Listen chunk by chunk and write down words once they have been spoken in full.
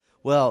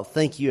Well,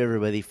 thank you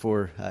everybody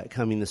for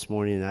coming this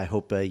morning, and I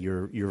hope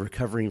you're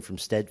recovering from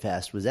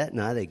Steadfast. Was that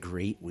not a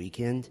great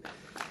weekend?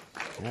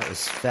 That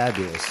was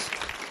fabulous.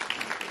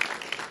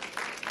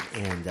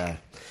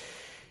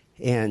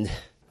 And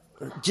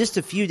just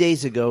a few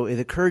days ago, it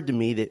occurred to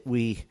me that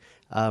we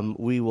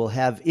will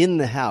have in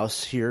the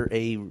house here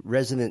a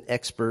resident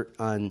expert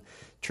on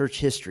church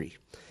history,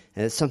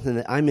 and it's something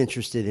that I'm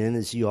interested in,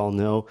 as you all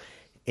know.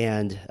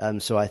 And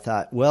so I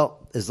thought,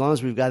 well, as long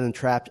as we've got him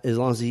trapped, as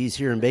long as he's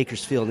here in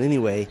Bakersfield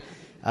anyway,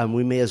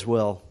 we may as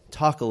well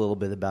talk a little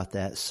bit about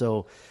that.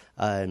 So,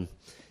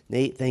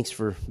 Nate, thanks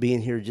for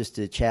being here just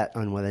to chat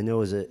on what I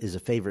know is a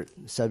favorite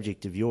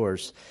subject of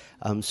yours.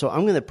 So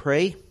I'm going to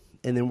pray,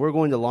 and then we're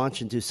going to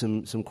launch into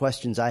some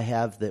questions I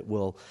have that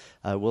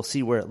we'll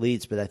see where it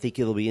leads. But I think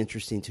it'll be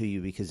interesting to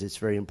you because it's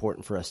very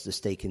important for us to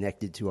stay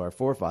connected to our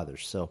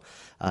forefathers. So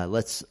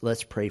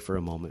let's pray for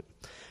a moment.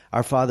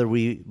 Our Father,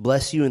 we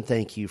bless you and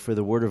thank you for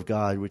the Word of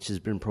God, which has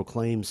been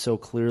proclaimed so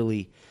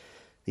clearly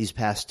these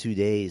past 2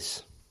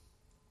 days.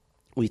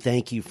 We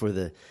thank you for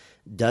the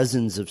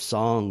dozens of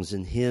songs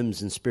and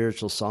hymns and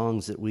spiritual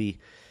songs that we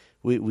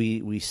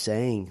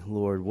sang,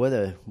 Lord. What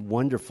a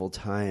wonderful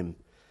time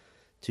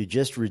to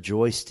just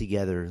rejoice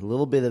together. A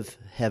little bit of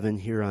heaven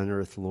here on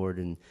earth, Lord,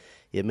 and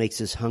it makes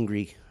us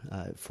hungry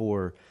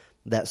for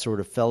that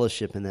sort of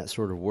fellowship and that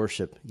sort of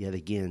worship yet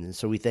again. And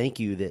so we thank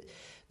you that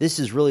this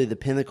is really the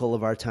pinnacle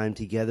of our time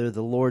together,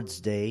 the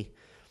Lord's Day,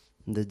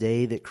 the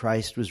day that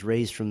Christ was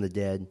raised from the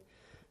dead.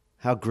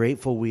 How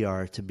grateful we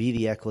are to be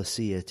the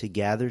ecclesia, to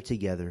gather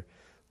together,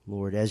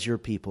 Lord, as your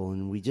people.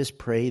 And we just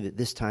pray that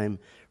this time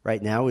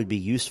right now would be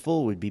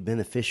useful, would be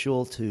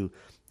beneficial to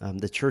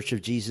the Church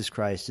of Jesus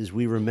Christ as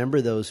we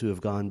remember those who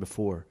have gone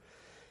before.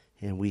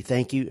 And we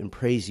thank you and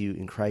praise you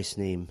in Christ's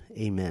name.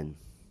 Amen.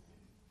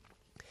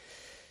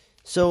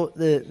 So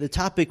the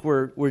topic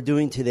we're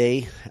doing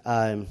today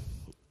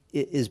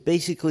is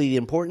basically the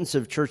importance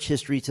of church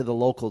history to the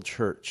local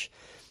church.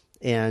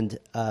 And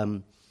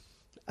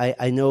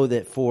I know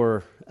that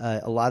for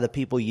a lot of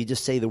people, you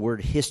just say the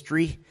word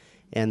history,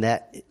 and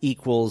that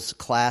equals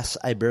class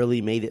I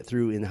barely made it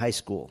through in high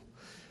school.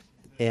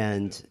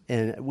 And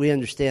we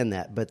understand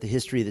that, but the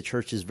history of the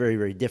church is very,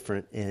 very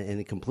different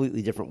and a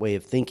completely different way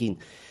of thinking.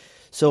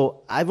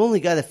 So I've only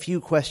got a few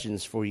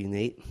questions for you,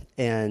 Nate,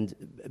 and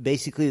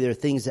basically there are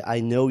things that I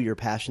know you're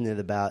passionate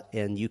about,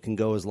 and you can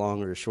go as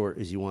long or as short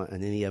as you want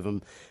on any of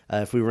them.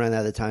 If we run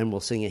out of time,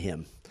 we'll sing a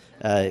hymn.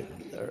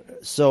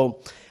 So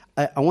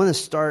I want to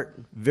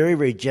start very,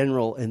 very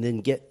general and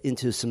then get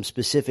into some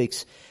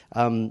specifics.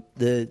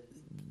 The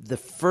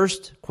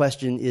first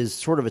question is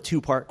sort of a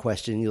two-part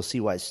question. You'll see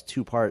why it's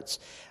two parts.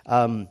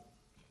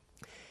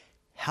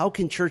 How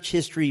can church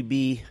history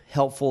be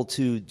helpful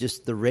to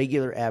just the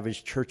regular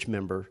average church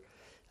member?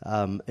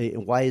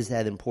 Why is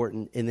that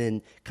important? And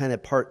then kind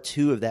of part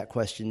two of that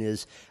question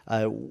is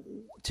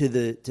to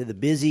the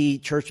busy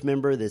church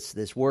member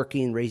that's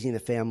working, raising a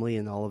family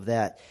and all of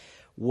that,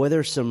 what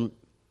are some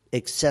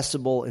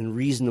accessible and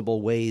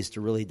reasonable ways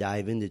to really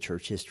dive into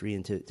church history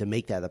and to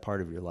make that a part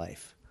of your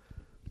life?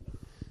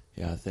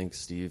 Yeah, thanks,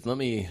 Steve. Let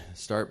me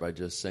start by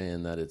just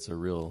saying that it's a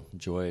real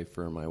joy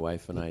for my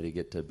wife and I to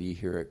get to be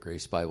here at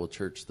Grace Bible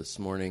Church this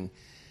morning.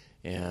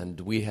 And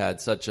we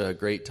had such a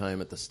great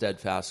time at the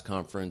Steadfast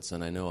Conference,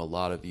 and I know a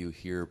lot of you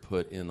here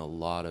put in a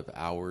lot of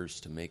hours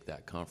to make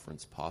that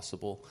conference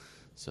possible.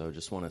 So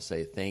just want to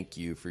say thank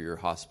you for your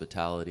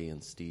hospitality,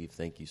 and Steve,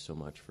 thank you so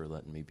much for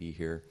letting me be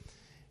here.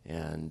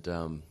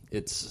 And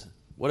it's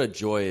what a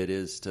joy it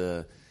is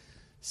to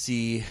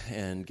see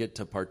and get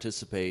to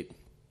participate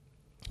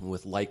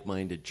with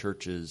like-minded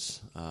churches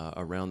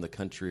around the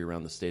country,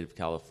 around the state of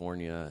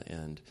California,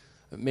 and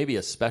maybe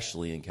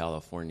especially in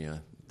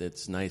California.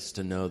 It's nice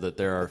to know that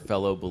there are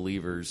fellow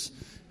believers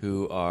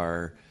who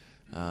are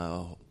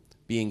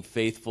being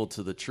faithful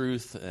to the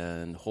truth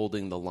and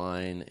holding the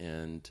line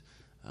and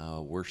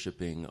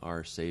worshiping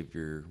our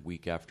Savior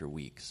week after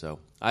week. So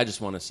I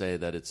just want to say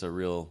that it's a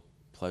real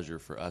pleasure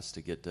for us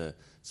to get to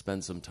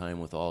spend some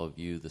time with all of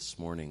you this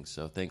morning.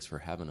 So thanks for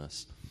having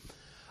us.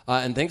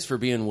 And thanks for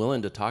being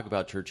willing to talk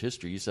about church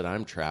history. You said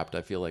I'm trapped.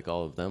 I feel like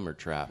all of them are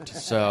trapped.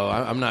 So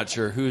I'm not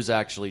sure who's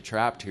actually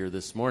trapped here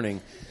this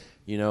morning.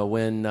 You know,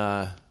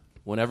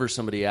 whenever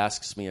somebody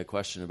asks me a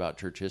question about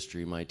church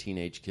history, my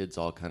teenage kids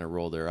all kind of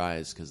roll their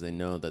eyes because they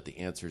know that the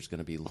answer is going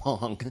to be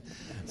long.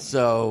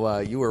 So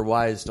you were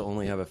wise to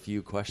only have a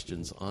few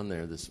questions on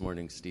there this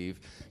morning, Steve.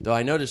 Though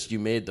I noticed you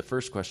made the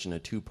first question a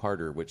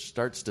two-parter, which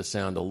starts to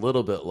sound a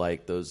little bit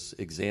like those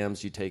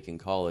exams you take in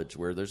college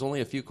where there's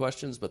only a few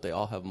questions, but they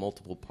all have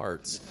multiple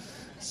parts.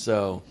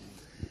 So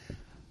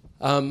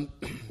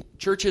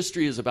church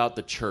history is about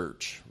the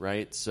church,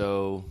 right?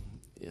 So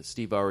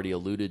Steve already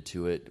alluded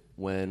to it.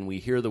 When we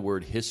hear the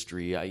word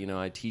history,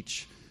 I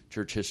teach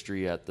church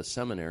history at the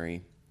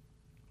seminary,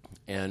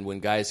 and when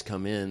guys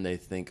come in, they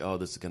think, oh,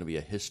 this is going to be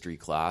a history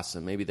class,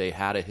 and maybe they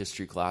had a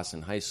history class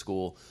in high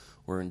school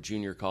or in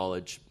junior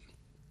college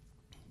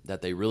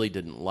that they really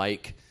didn't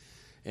like,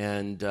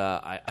 and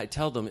I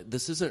tell them,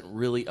 this isn't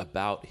really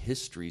about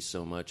history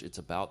so much, it's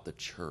about the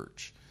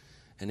church.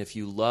 And if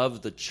you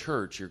love the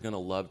church, you're going to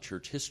love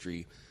church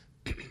history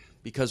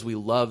because we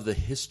love the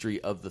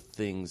history of the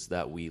things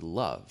that we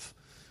love,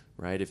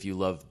 right? If you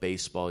love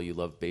baseball, you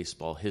love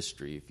baseball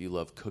history. If you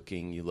love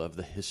cooking, you love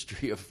the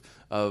history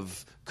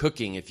of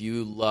cooking. If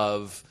you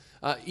love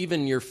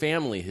even your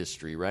family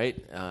history, right?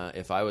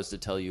 If I was to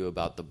tell you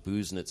about the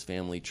Busenitz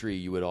family tree,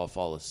 you would all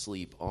fall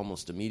asleep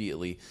almost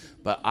immediately.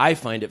 But I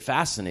find it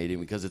fascinating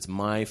because it's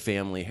my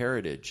family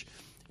heritage.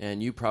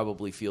 And you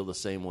probably feel the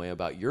same way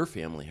about your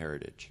family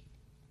heritage.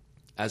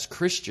 As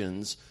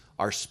Christians,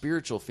 our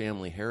spiritual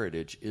family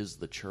heritage is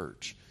the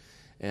church.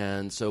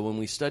 And so when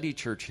we study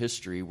church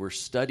history, we're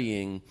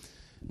studying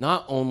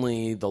not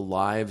only the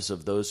lives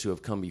of those who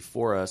have come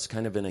before us,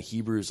 kind of in a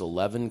Hebrews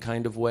 11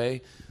 kind of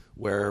way,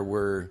 where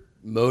we're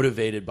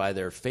motivated by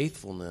their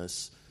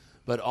faithfulness,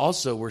 but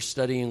also we're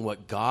studying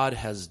what God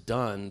has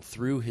done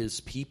through his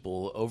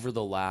people over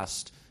the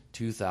last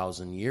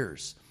 2,000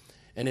 years.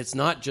 And it's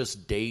not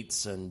just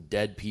dates and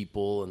dead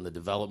people and the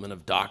development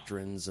of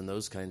doctrines and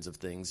those kinds of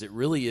things. It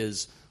really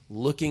is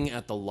looking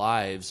at the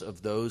lives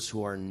of those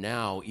who are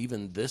now,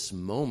 even this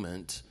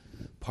moment,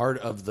 part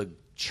of the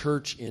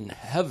church in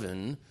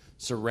heaven,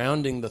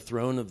 surrounding the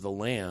throne of the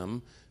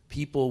Lamb,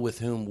 people with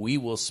whom we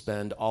will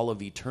spend all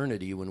of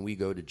eternity when we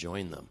go to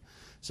join them.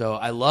 So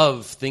I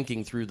love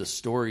thinking through the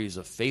stories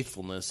of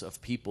faithfulness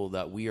of people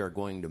that we are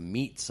going to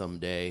meet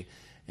someday,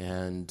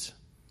 and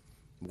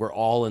we're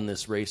all in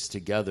this race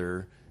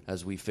together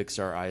as we fix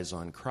our eyes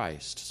on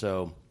Christ.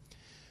 So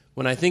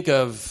when I think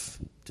of,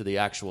 to the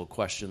actual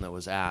question that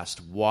was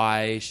asked,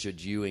 why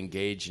should you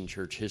engage in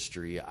church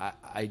history,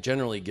 I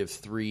generally give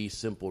three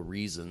simple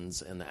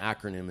reasons, and the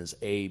acronym is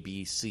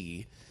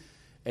ABC.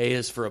 A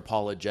is for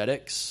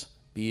apologetics,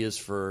 B is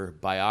for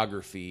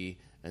biography,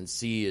 and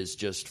C is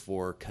just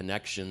for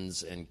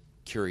connections and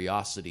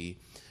curiosity.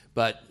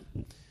 But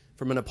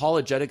from an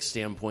apologetic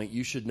standpoint,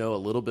 you should know a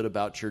little bit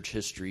about church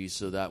history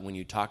so that when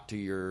you talk to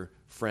your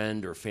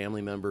friend or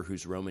family member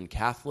who's Roman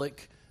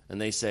Catholic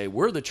and they say,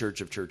 we're the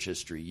church of church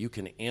history, you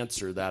can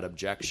answer that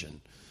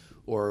objection.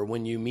 Or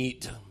when you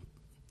meet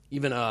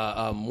even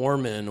a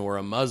Mormon or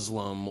a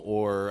Muslim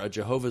or a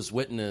Jehovah's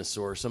Witness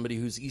or somebody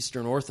who's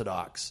Eastern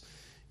Orthodox,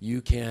 you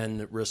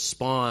can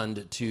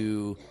respond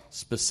to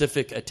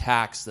specific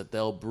attacks that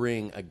they'll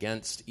bring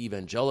against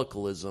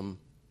evangelicalism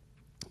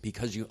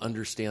because you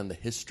understand the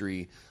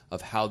history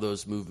of how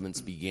those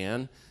movements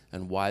began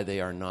and why they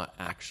are not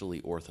actually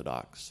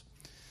orthodox.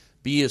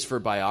 B is for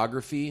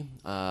biography.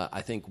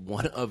 I think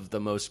one of the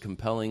most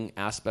compelling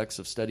aspects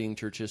of studying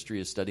church history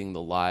is studying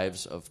the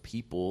lives of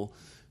people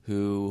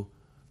who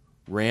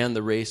ran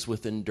the race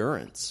with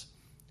endurance,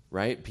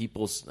 right?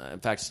 In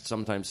fact,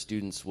 sometimes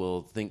students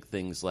will think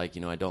things like,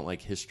 I don't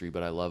like history,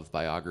 but I love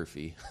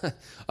biography.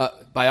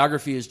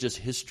 Biography is just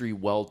history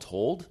well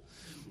told.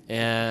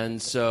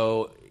 And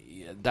so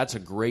that's a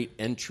great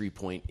entry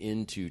point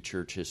into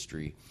church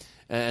history.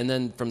 And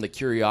then from the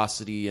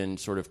curiosity and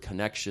sort of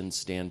connection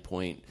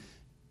standpoint,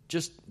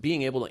 just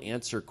being able to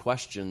answer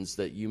questions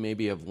that you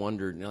maybe have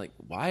wondered, like,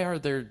 why are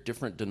there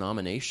different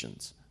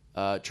denominations?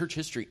 Church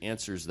history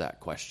answers that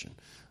question.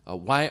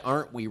 Why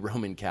aren't we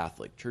Roman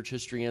Catholic? Church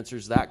history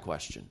answers that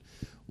question.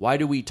 Why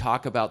do we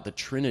talk about the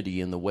Trinity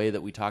in the way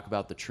that we talk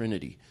about the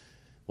Trinity?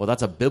 Well,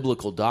 that's a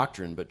biblical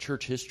doctrine, but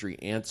church history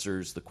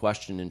answers the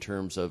question in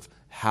terms of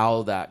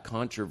how that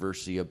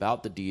controversy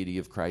about the deity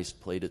of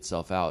Christ played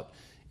itself out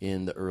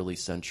in the early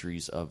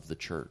centuries of the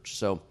church.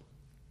 So,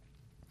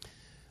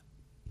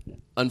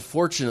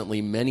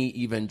 unfortunately, many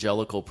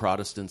evangelical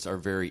Protestants are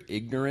very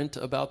ignorant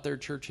about their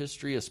church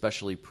history,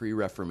 especially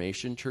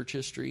pre-Reformation church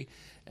history,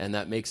 and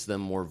that makes them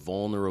more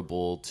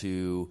vulnerable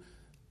to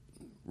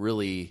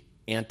really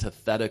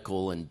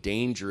antithetical and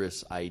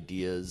dangerous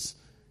ideas,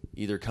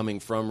 either coming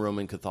from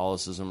Roman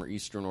Catholicism or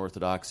Eastern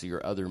Orthodoxy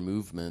or other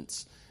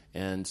movements.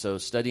 And so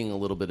studying a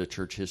little bit of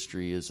church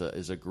history is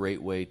a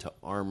great way to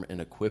arm and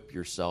equip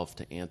yourself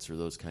to answer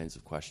those kinds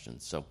of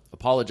questions. So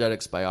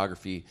apologetics,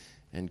 biography,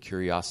 and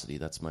curiosity,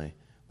 that's my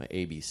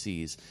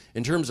ABCs.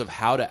 In terms of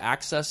how to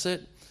access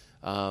it,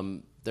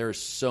 there's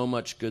so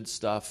much good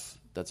stuff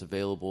that's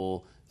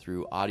available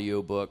through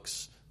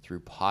audiobooks,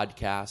 through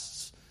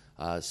podcasts.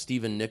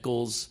 Stephen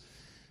Nichols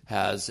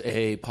has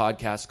a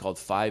podcast called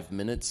 5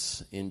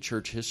 Minutes in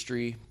Church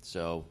History.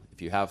 So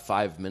if you have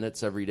 5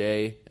 minutes every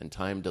day and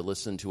time to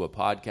listen to a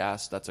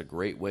podcast, that's a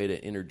great way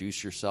to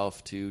introduce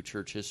yourself to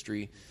church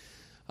history.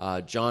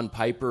 John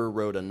Piper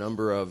wrote a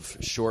number of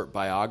short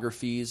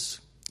biographies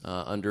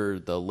under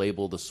the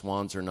label "The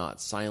Swans Are Not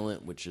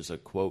Silent," which is a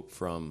quote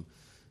from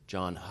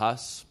John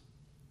Huss.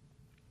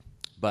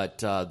 But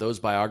those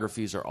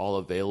biographies are all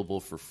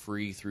available for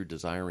free through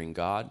Desiring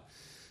God.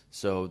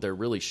 So they're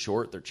really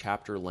short, they're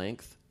chapter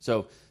length.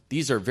 So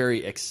these are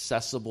very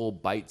accessible,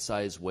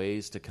 bite-sized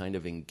ways to kind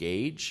of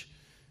engage.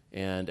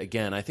 And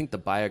again, I think the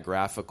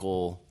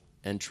biographical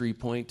entry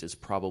point is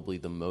probably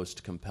the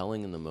most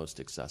compelling and the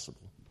most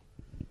accessible.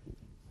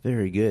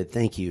 Very good,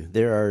 thank you.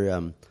 There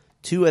are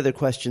two other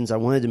questions I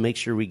wanted to make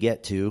sure we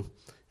get to.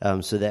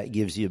 So that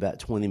gives you about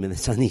 20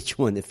 minutes on each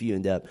one if you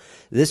end up.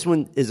 This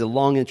one is a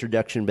long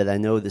introduction, but I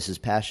know this is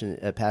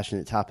a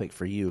passionate topic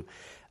for you.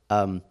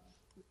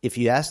 If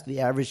you ask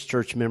the average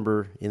church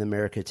member in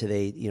America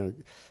today,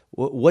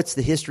 what's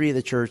the history of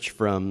the church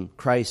from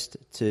Christ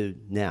to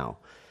now?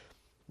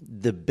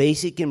 The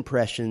basic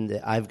impression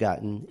that I've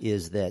gotten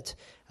is that,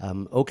 there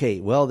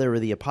were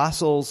the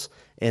apostles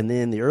and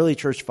then the early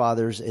church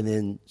fathers, and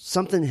then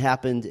something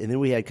happened, and then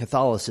we had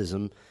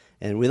Catholicism,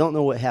 and we don't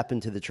know what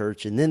happened to the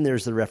church, and then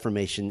there's the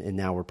Reformation, and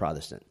now we're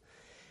Protestant.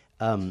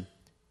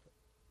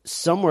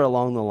 Somewhere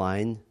along the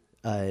line,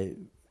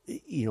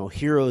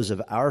 heroes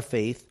of our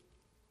faith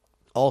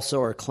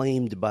also are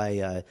claimed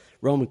by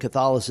Roman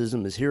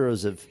Catholicism as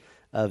heroes of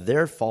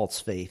their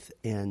false faith,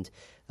 and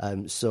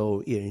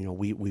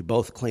we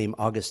both claim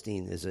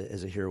Augustine as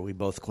a hero. We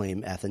both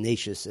claim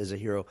Athanasius as a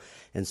hero,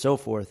 and so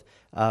forth.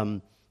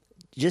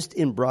 Just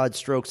in broad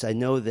strokes, I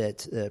know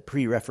that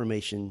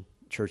pre-Reformation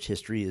church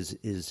history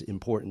is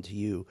important to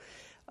you.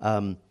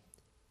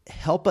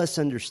 Help us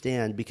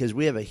understand, because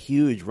we have a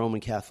huge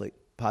Roman Catholic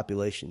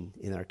population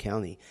in our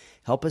county.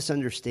 Help us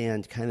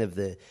understand kind of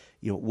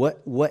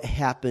what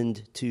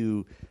happened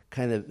to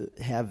kind of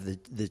have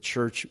the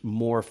church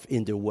morph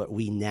into what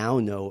we now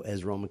know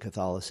as Roman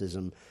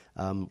Catholicism.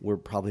 We're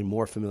probably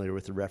more familiar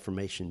with the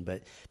Reformation,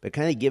 but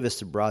kind of give us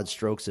the broad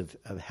strokes of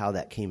how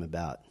that came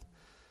about.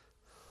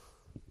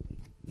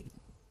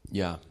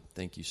 Yeah,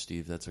 thank you,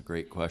 Steve. That's a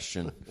great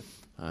question.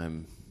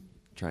 I'm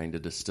trying to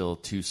distill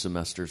 2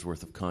 semesters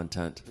worth of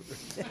content.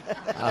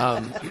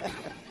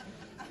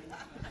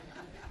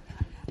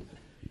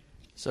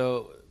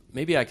 So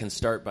maybe I can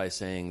start by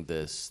saying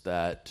this,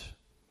 that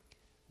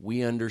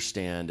we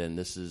understand, and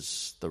this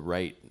is the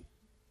right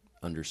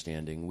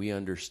understanding, we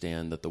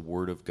understand that the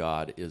Word of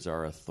God is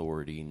our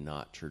authority,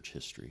 not church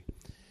history.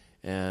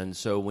 And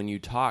so when you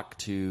talk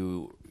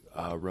to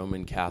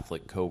Roman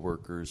Catholic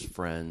coworkers,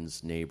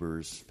 friends,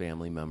 neighbors,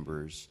 family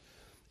members,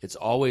 it's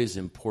always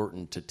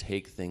important to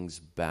take things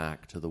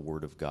back to the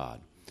Word of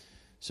God.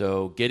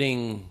 So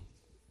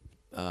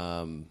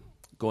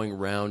going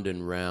round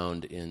and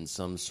round in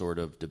some sort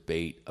of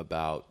debate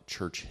about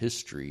church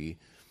history,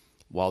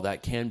 while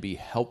that can be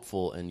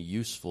helpful and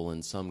useful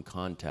in some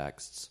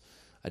contexts,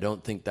 I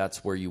don't think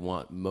that's where you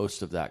want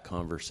most of that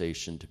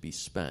conversation to be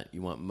spent.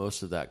 You want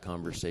most of that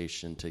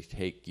conversation to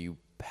take you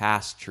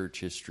past church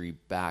history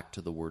back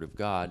to the Word of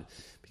God,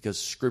 because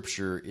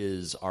Scripture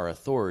is our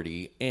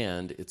authority,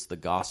 and it's the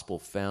gospel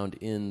found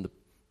in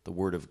the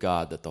Word of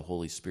God that the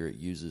Holy Spirit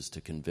uses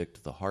to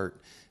convict the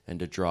heart and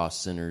to draw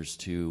sinners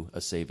to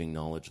a saving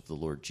knowledge of the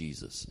Lord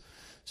Jesus.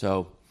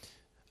 So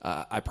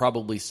I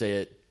probably say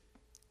it,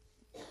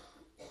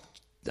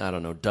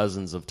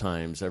 dozens of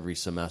times every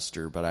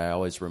semester, but I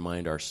always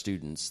remind our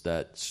students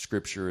that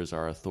Scripture is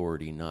our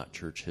authority, not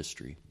church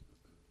history.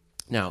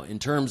 Now, in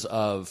terms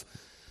of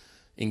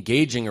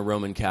engaging a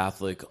Roman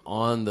Catholic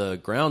on the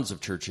grounds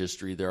of church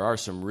history, there are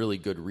some really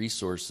good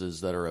resources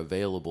that are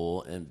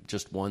available, and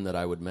just one that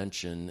I would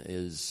mention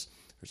is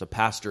there's a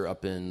pastor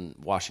up in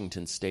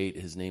Washington State.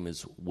 His name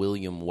is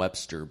William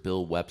Webster,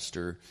 Bill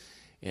Webster,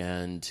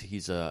 and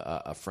he's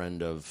a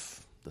friend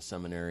of the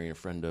seminary, a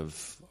friend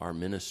of our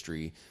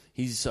ministry.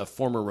 He's a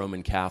former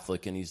Roman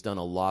Catholic, and he's done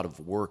a lot of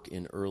work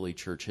in early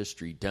church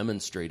history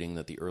demonstrating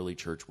that the early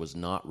church was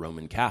not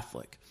Roman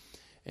Catholic.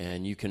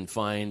 And you can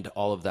find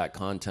all of that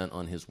content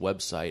on his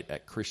website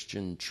at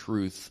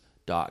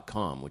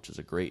christiantruth.com, which is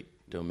a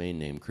great domain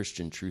name,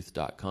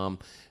 christiantruth.com.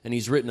 And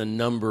he's written a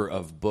number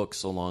of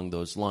books along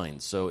those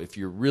lines. So if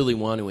you really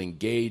want to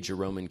engage a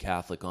Roman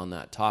Catholic on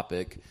that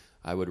topic,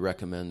 I would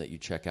recommend that you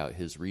check out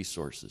his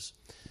resources.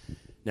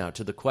 Now,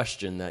 to the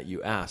question that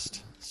you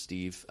asked,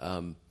 Steve,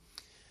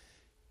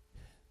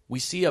 we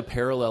see a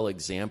parallel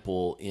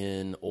example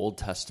in Old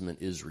Testament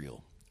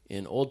Israel.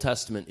 In Old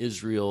Testament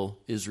Israel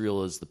is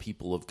the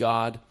people of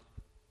God.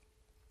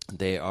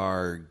 They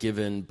are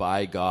given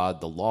by God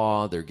the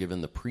law. They're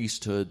given the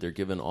priesthood. They're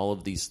given all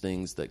of these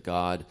things that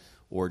God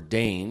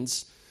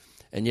ordains.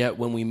 And yet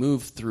when we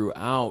move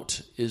throughout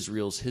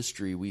Israel's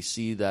history, we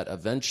see that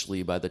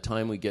eventually, by the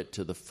time we get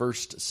to the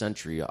 1st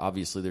century,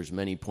 obviously there's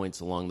many points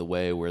along the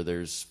way where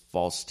there's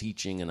false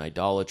teaching and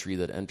idolatry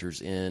that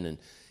enters in, and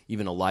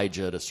even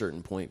Elijah at a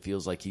certain point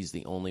feels like he's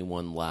the only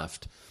one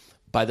left.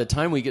 By the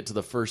time we get to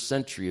the 1st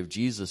century of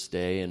Jesus'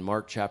 day, in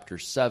Mark chapter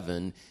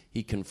 7,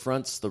 he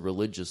confronts the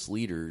religious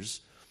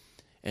leaders,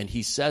 and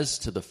he says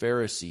to the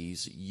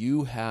Pharisees,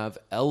 "You have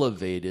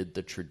elevated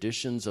the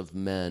traditions of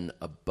men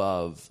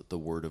above the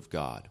word of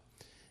God."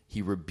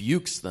 He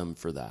rebukes them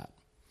for that.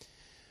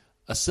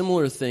 A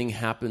similar thing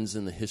happens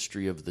in the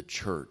history of the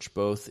church,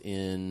 both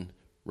in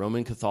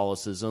Roman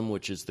Catholicism,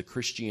 which is the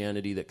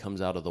Christianity that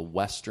comes out of the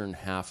western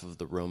half of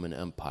the Roman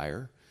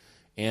Empire,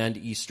 and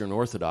Eastern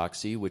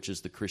Orthodoxy, which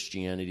is the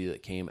Christianity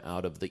that came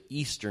out of the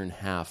eastern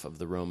half of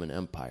the Roman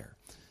Empire.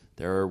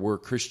 There were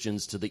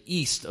Christians to the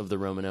east of the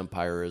Roman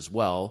Empire as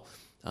well,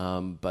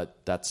 but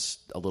that's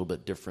a little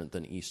bit different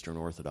than Eastern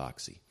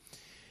Orthodoxy.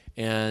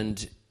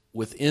 And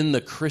within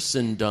the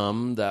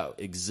Christendom that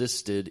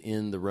existed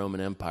in the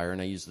Roman Empire,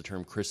 and I use the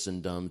term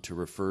Christendom to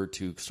refer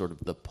to sort of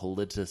the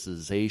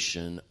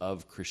politicization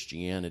of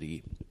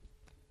Christianity,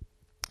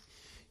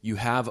 you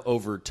have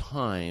over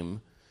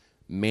time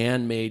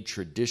man-made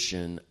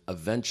tradition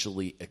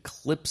eventually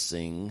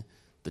eclipsing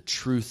the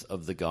truth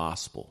of the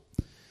gospel.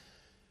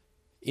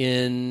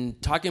 In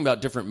talking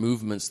about different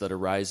movements that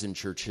arise in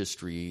church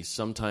history,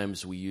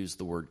 sometimes we use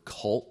the word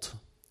cult.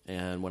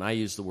 And when I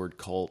use the word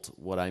cult,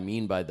 what I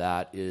mean by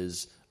that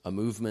is a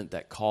movement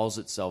that calls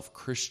itself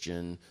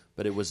Christian,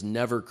 but it was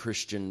never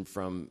Christian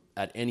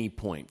at any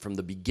point. From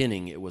the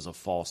beginning, it was a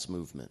false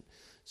movement.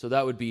 So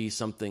that would be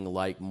something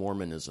like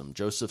Mormonism.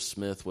 Joseph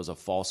Smith was a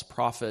false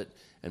prophet,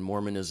 and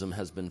Mormonism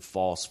has been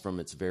false from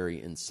its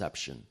very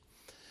inception.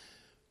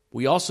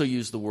 We also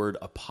use the word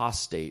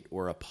apostate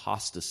or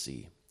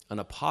apostasy. An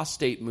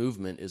apostate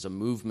movement is a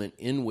movement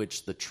in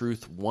which the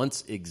truth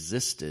once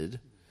existed,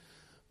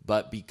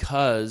 but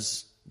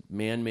because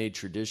man-made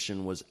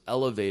tradition was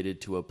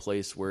elevated to a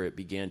place where it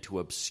began to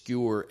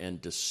obscure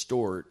and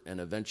distort and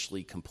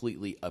eventually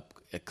completely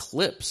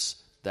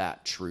eclipse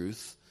that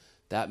truth,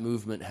 that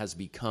movement has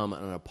become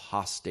an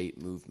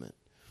apostate movement.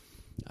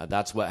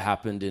 That's what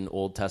happened in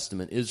Old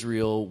Testament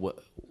Israel.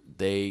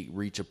 They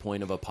reach a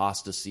point of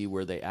apostasy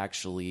where they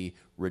actually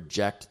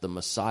reject the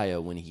Messiah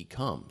when he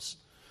comes.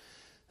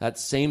 That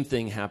same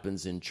thing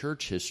happens in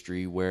church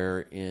history,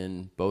 where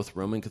in both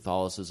Roman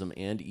Catholicism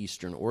and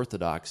Eastern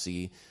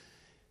Orthodoxy,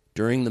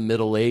 during the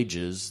Middle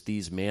Ages,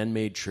 these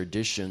man-made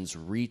traditions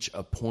reach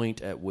a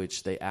point at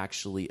which they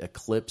actually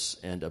eclipse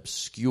and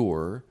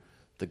obscure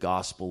the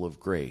gospel of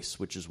grace,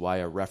 which is why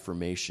a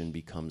reformation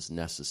becomes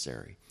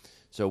necessary.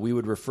 So we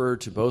would refer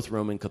to both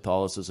Roman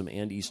Catholicism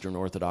and Eastern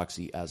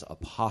Orthodoxy as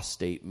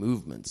apostate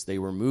movements. They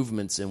were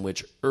movements in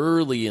which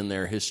early in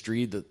their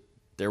history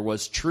there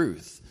was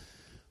truth.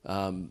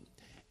 And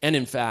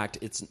in fact,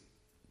 it's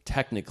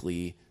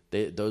technically,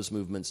 those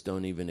movements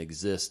don't even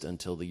exist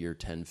until the year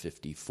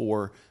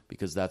 1054,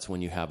 because that's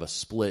when you have a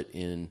split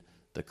in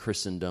the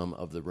Christendom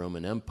of the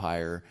Roman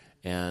Empire,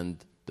 and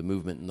the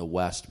movement in the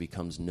West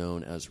becomes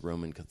known as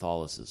Roman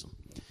Catholicism.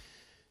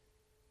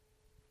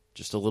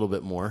 Just a little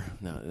bit more.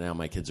 Now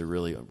my kids are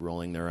really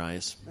rolling their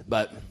eyes.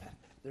 But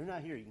they're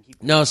not here. You can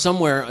keep. No,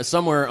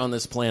 somewhere on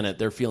this planet,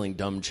 they're feeling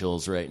dumb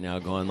chills right now,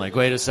 going like,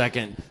 "Wait a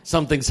second,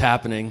 something's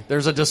happening.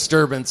 There's a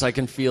disturbance. I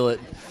can feel it."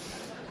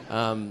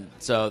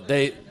 So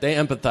they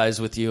empathize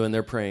with you and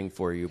they're praying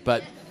for you.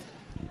 But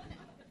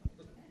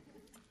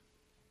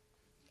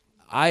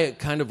I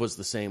kind of was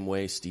the same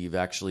way, Steve.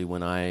 Actually,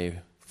 when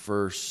I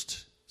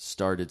first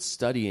started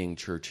studying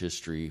church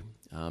history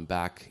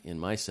back in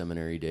my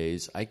seminary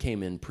days, I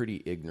came in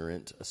pretty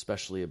ignorant,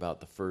 especially about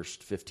the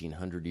first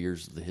 1,500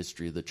 years of the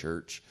history of the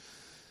church.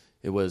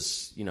 It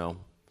was,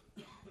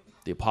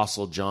 the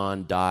Apostle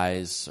John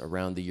dies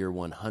around the year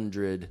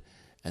 100,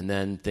 and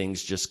then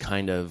things just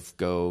kind of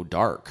go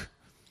dark.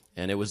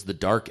 And it was the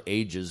dark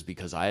ages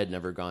because I had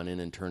never gone in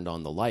and turned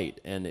on the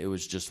light. And it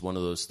was just one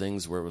of those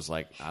things where it was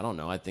like, I don't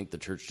know, I think the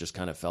church just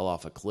kind of fell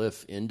off a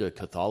cliff into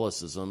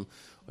Catholicism,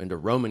 into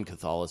Roman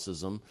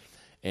Catholicism.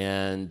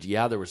 And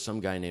yeah, there was some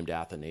guy named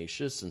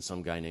Athanasius and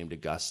some guy named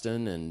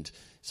Augustine and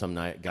some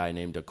guy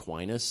named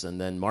Aquinas. And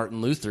then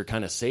Martin Luther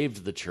kind of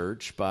saved the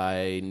church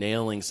by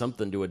nailing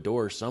something to a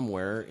door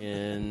somewhere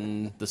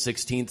in the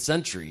 16th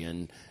century.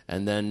 And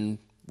then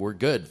we're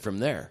good from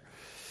there.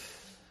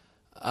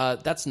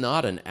 That's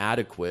not an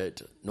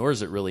adequate, nor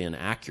is it really an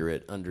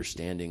accurate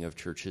understanding of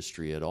church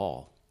history at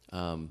all.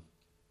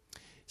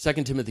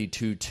 2 Timothy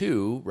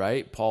 2:2,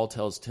 right? Paul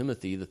tells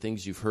Timothy, the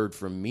things you've heard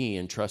from me,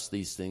 entrust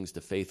these things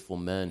to faithful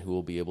men who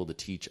will be able to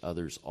teach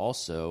others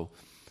also.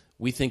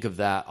 We think of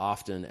that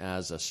often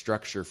as a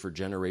structure for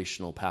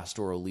generational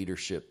pastoral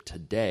leadership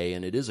today,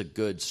 and it is a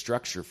good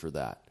structure for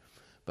that.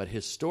 But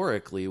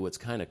historically, what's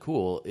kind of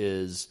cool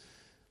is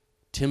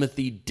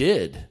Timothy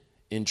did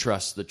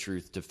entrust the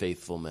truth to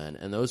faithful men,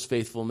 and those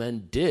faithful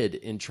men did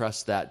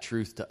entrust that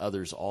truth to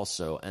others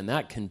also, and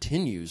that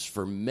continues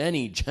for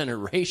many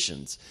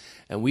generations,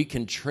 and we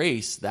can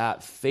trace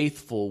that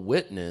faithful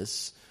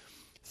witness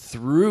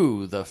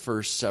through the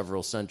first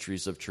several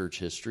centuries of church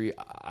history.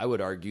 I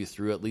would argue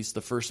through at least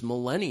the first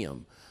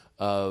millennium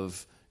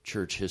of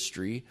church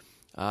history.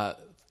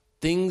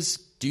 Things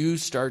do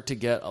start to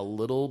get a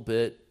little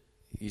bit,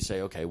 you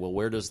say, okay, well,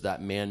 where does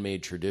that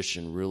man-made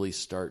tradition really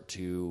start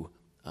to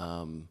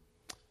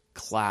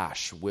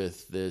clash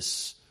with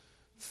this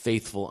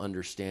faithful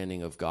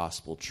understanding of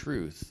gospel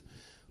truth?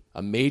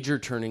 A major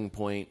turning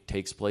point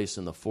takes place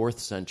in the 4th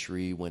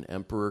century when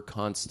Emperor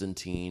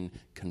Constantine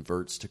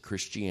converts to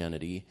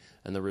Christianity,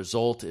 and the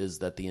result is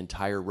that the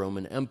entire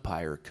Roman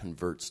Empire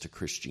converts to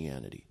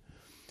Christianity.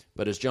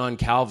 But as John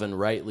Calvin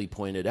rightly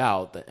pointed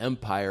out, the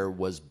empire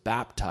was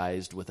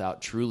baptized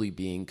without truly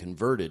being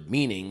converted,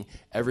 meaning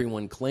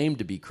everyone claimed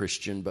to be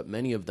Christian, but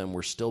many of them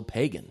were still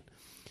pagan.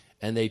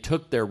 And they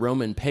took their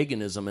Roman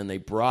paganism and they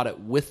brought it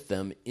with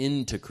them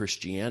into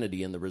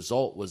Christianity. And the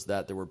result was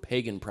that there were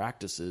pagan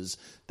practices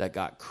that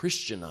got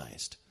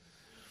Christianized.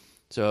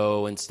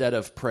 So instead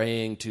of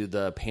praying to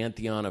the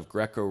pantheon of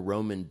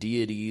Greco-Roman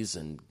deities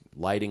and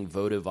lighting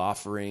votive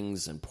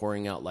offerings and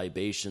pouring out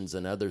libations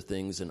and other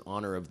things in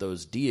honor of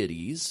those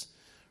deities,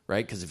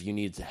 right? Because if you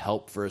need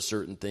help for a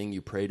certain thing,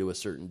 you pray to a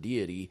certain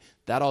deity.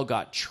 That all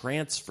got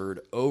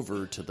transferred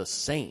over to the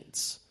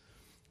saints.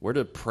 Where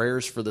do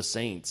prayers for the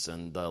saints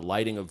and the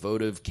lighting of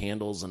votive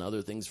candles and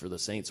other things for the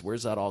saints,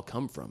 where's that all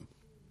come from?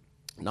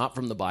 Not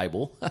from the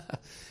Bible.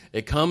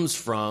 It comes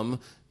from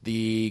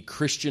the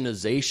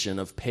Christianization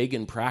of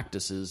pagan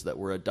practices that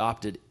were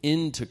adopted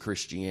into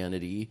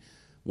Christianity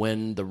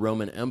when the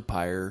Roman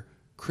Empire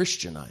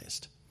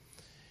Christianized.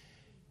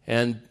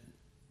 And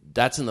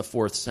that's in the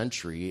 4th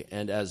century,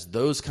 and as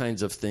those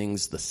kinds of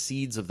things, the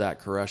seeds of that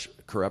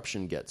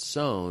corruption get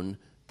sown,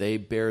 they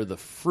bear the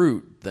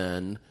fruit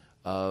then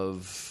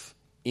of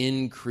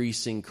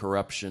increasing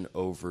corruption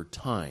over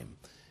time.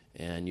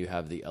 And you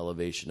have the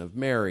elevation of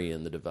Mary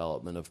and the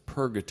development of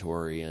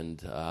purgatory and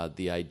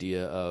the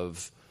idea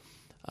of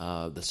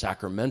the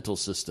sacramental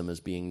system as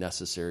being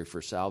necessary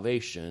for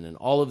salvation. And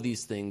all of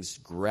these things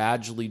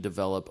gradually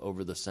develop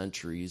over the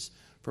centuries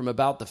from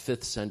about the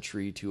 5th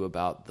century to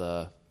about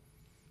the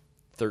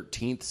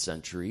 13th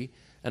century.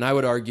 And I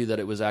would argue that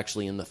it was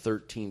actually in the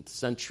 13th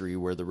century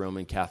where the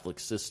Roman Catholic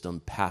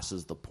system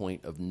passes the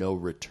point of no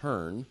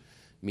return,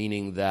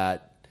 meaning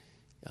that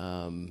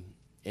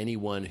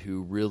anyone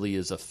who really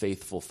is a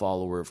faithful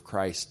follower of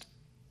Christ,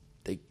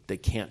 they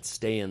can't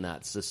stay in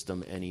that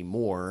system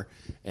anymore,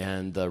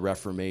 and the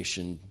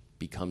Reformation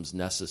becomes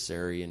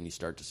necessary, and you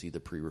start to see the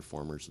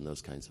pre-reformers and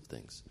those kinds of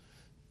things.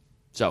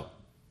 So,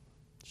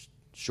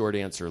 short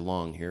answer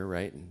long here,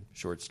 right? And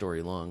short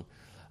story long.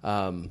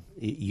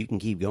 You can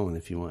keep going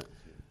if you want.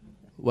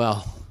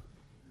 Well,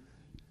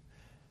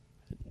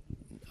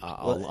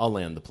 I'll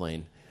land the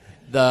plane.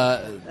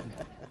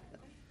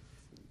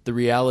 The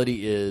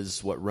reality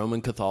is what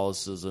Roman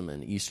Catholicism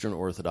and Eastern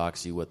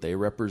Orthodoxy, what they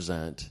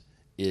represent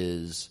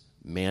is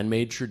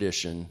man-made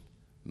tradition,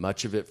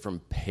 much of it from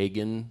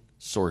pagan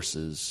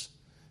sources,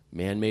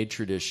 man-made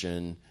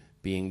tradition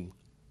being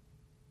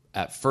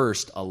at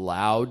first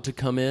allowed to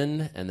come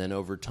in, and then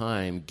over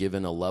time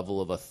given a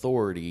level of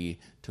authority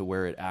to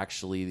where it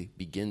actually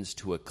begins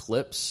to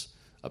eclipse,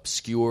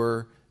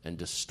 obscure, and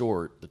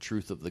distort the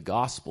truth of the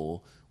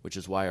gospel, which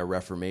is why a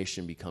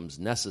reformation becomes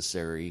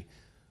necessary.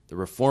 The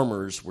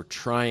reformers were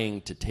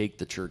trying to take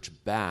the church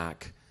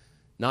back,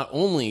 not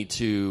only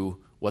to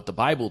what the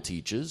Bible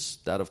teaches,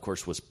 that of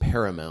course was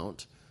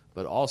paramount,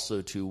 but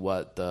also to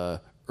what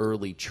the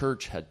early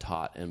church had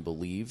taught and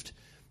believed.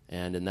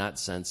 And in that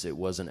sense, it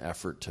was an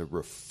effort to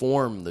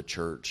reform the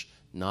church,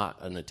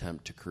 not an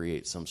attempt to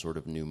create some sort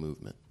of new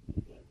movement.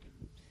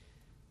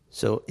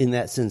 So in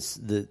that sense,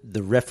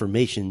 the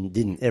Reformation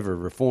didn't ever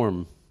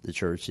reform the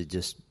church. It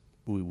just,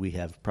 we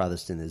have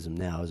Protestantism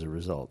now as a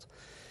result.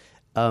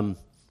 So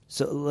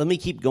let me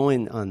keep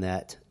going on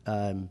that.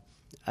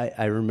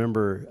 I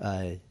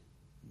remember,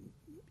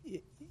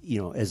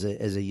 as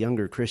a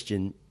younger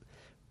Christian,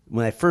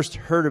 when I first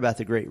heard about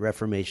the Great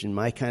Reformation,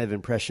 my kind of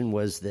impression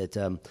was that,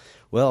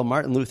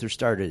 Martin Luther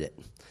started it.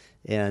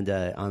 And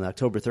on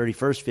October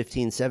 31st,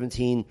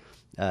 1517,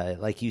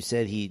 like you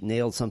said, he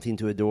nailed something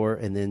to a door,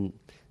 and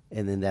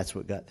then that's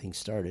what got things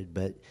started.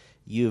 But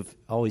you've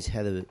always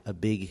had a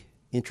big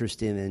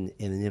interest in and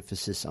an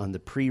emphasis on the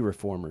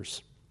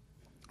pre-reformers,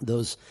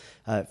 those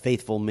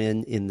faithful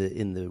men in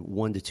the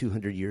 100 to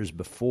 200 years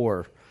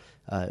before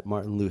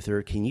Martin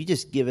Luther. Can you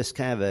just give us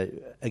kind of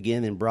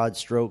again in broad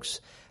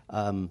strokes,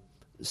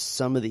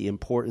 some of the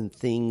important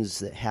things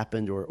that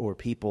happened or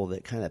people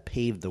that kind of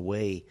paved the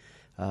way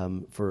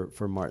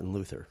for Martin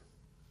Luther?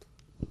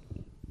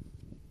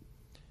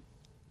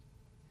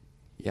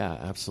 Yeah,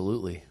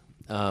 absolutely.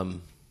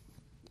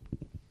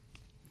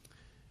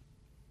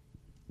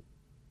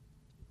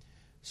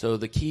 So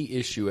the key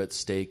issue at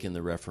stake in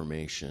the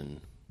Reformation,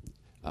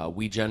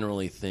 we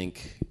generally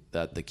think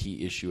that the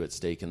key issue at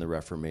stake in the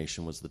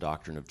Reformation was the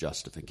doctrine of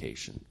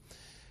justification.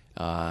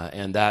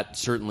 And that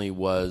certainly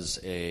was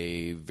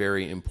a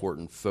very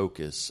important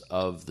focus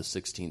of the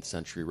 16th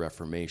century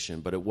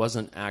Reformation, but it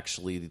wasn't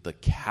actually the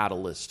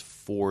catalyst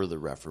for the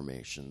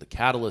Reformation. The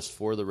catalyst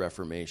for the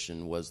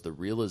Reformation was the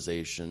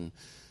realization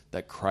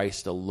that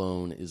Christ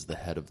alone is the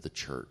head of the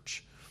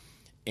church,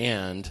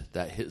 and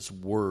that his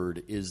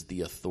word is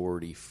the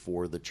authority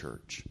for the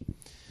church.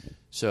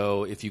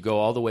 So if you go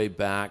all the way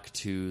back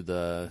to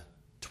the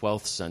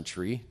 12th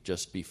century,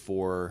 just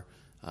before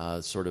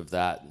sort of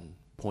that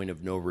point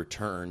of no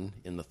return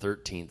in the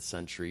 13th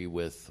century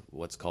with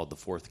what's called the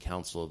Fourth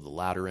Council of the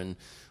Lateran,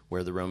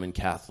 where the Roman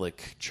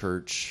Catholic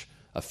Church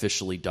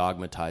officially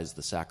dogmatized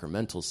the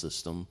sacramental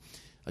system.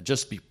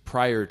 Just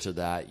prior to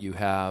that, you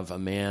have a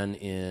man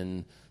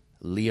in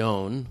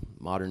Lyon,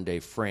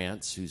 modern-day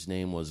France, whose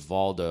name was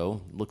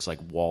Valdo. Looks like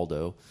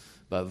Waldo,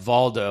 but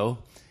Valdo,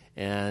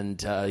 and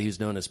he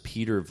was known as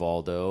Peter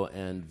Valdo,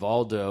 and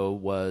Valdo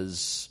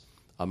was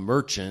a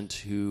merchant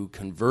who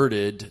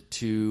converted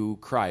to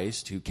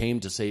Christ, who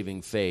came to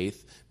saving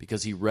faith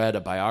because he read a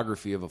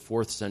biography of a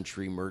 4th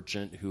century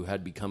merchant who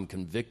had become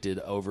convicted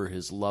over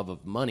his love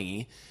of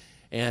money,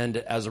 And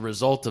as a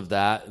result of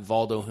that,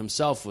 Valdo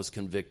himself was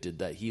convicted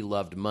that he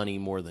loved money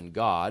more than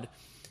God.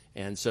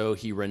 And so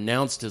he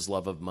renounced his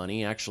love of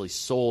money, actually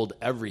sold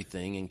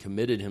everything, and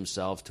committed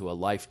himself to a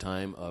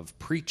lifetime of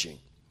preaching,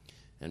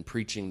 and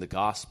preaching the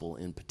gospel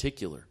in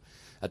particular.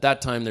 At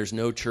that time, there's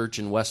no church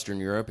in Western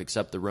Europe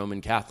except the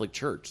Roman Catholic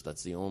Church.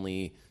 That's the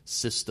only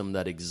system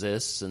that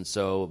exists. And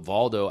so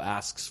Valdo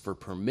asks for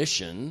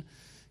permission,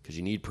 because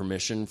you need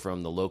permission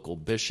from the local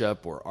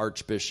bishop or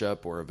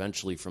archbishop or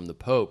eventually from the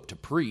Pope to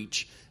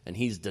preach, and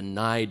he's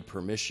denied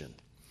permission.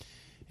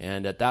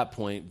 And at that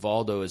point,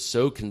 Valdo is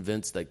so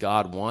convinced that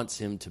God wants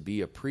him to be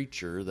a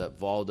preacher that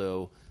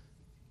Valdo,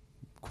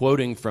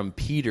 quoting from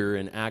Peter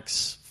in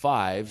Acts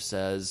 5,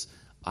 says,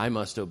 "I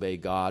must obey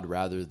God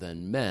rather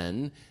than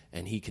men,"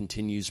 and he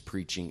continues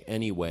preaching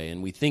anyway.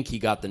 And we think he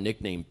got the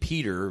nickname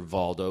Peter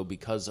Valdo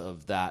because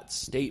of that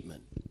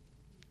statement.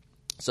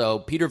 So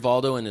Peter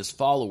Valdo and his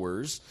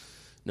followers,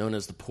 known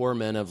as the Poor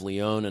Men of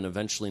Lyon and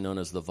eventually known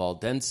as the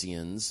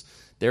Valdensians,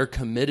 they're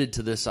committed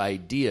to this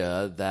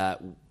idea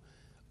that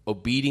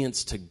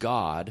obedience to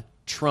God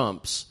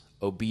trumps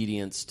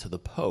obedience to the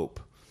Pope,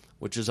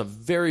 which is a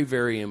very,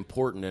 very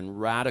important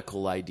and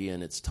radical idea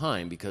in its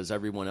time, because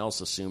everyone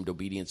else assumed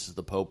obedience to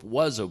the Pope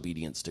was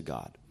obedience to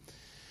God.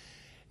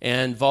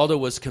 And Valdo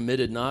was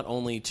committed not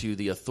only to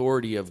the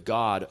authority of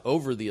God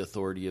over the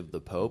authority of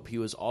the Pope, he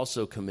was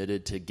also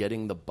committed to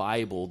getting the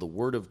Bible, the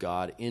Word of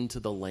God,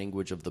 into the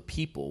language of the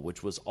people,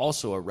 which was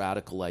also a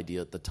radical idea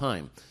at the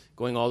time.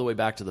 Going all the way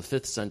back to the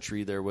 5th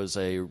century, there was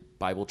a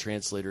Bible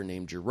translator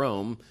named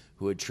Jerome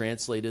who had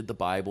translated the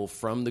Bible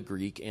from the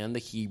Greek and the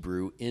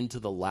Hebrew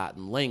into the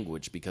Latin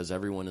language, because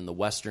everyone in the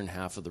western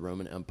half of the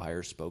Roman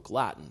Empire spoke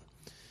Latin.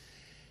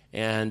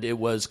 And it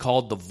was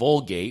called the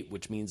Vulgate,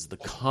 which means the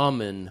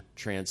common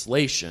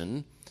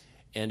translation,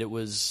 and it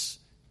was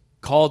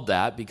called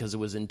that because it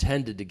was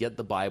intended to get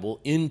the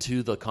Bible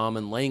into the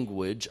common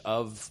language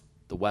of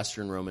the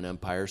Western Roman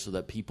Empire so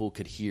that people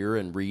could hear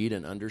and read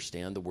and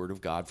understand the Word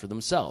of God for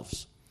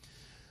themselves.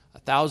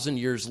 1,000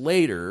 years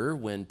later,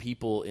 when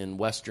people in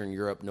Western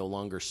Europe no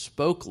longer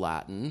spoke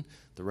Latin,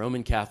 the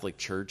Roman Catholic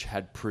Church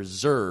had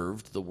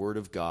preserved the Word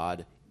of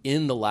God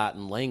in the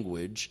Latin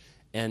language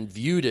and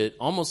viewed it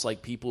almost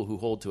like people who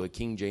hold to a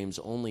King James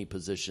only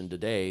position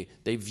today.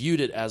 They viewed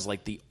it as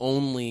like the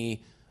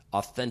only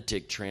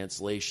authentic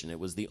translation. It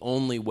was the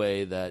only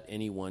way that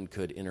anyone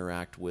could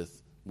interact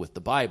with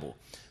the Bible.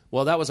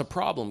 Well, that was a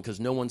problem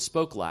because no one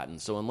spoke Latin.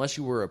 So unless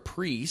you were a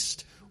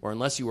priest or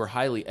unless you were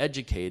highly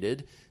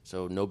educated,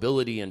 so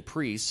nobility and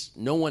priests,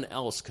 no one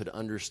else could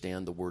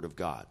understand the Word of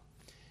God.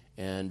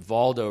 And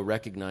Valdo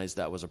recognized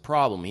that was a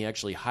problem. He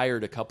actually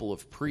hired a couple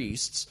of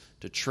priests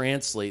to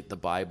translate the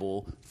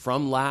Bible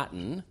from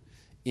Latin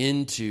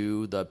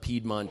into the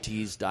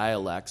Piedmontese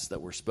dialects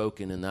that were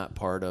spoken in that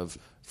part of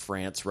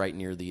France right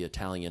near the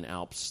Italian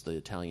Alps, the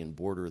Italian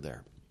border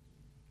there.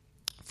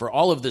 For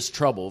all of this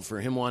trouble, for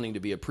him wanting to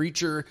be a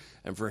preacher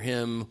and for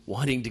him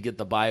wanting to get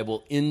the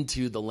Bible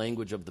into the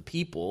language of the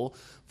people,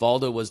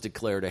 Valdo was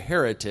declared a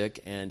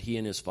heretic, and he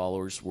and his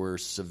followers were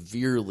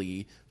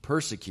severely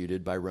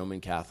persecuted by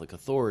Roman Catholic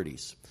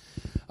authorities.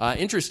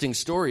 Interesting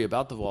story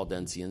about the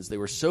Valdensians. They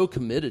were so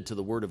committed to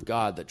the Word of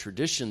God that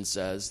tradition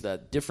says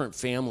that different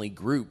family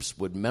groups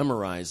would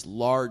memorize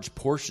large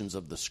portions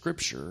of the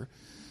Scripture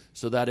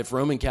so that if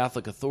Roman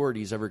Catholic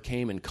authorities ever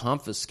came and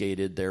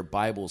confiscated their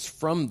Bibles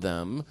from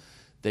them,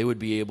 they would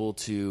be able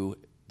to,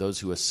 those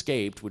who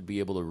escaped, would be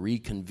able to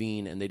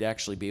reconvene, and they'd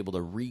actually be able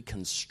to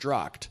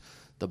reconstruct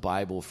the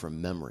Bible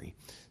from memory.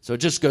 So it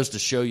just goes to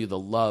show you the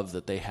love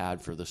that they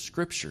had for the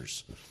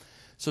Scriptures.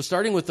 So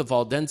starting with the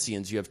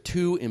Valdensians, you have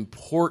two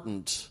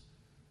important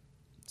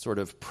sort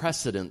of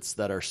precedents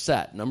that are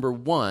set. Number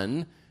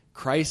one,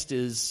 Christ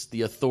is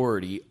the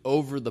authority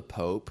over the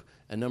Pope.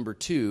 And number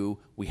two,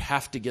 we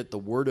have to get the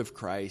word of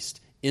Christ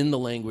in the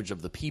language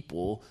of the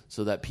people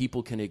so that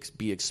people can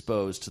be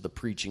exposed to the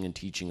preaching and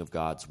teaching of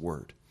God's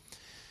word.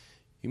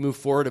 You move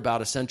forward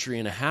about a century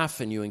and a half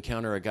and you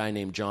encounter a guy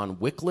named John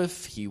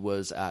Wycliffe. He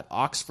was at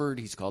Oxford.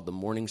 He's called the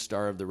Morning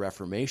Star of the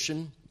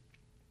Reformation.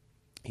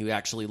 He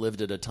actually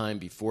lived at a time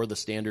before the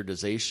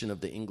standardization of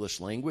the English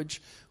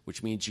language,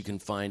 which means you can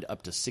find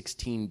up to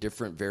 16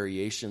 different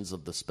variations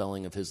of the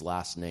spelling of his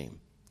last name.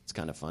 It's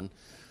kind of fun.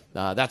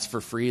 That's for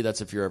free.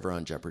 That's if you're ever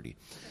on Jeopardy.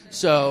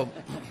 So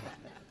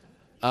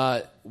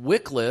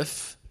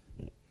Wycliffe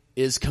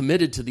is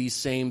committed to these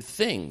same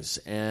things,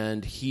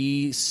 and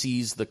he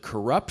sees the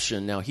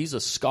corruption. Now, he's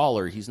a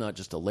scholar. He's not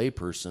just a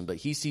layperson, but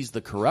he sees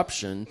the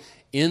corruption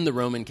in the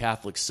Roman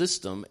Catholic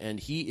system, and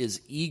he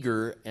is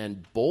eager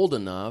and bold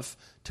enough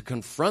to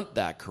confront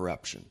that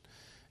corruption.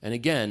 And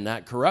again,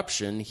 that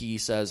corruption, he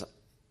says,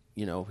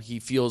 he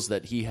feels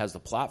that he has the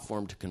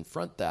platform to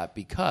confront that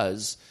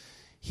because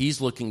he's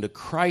looking to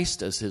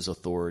Christ as his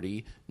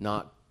authority,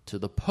 not to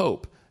the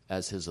Pope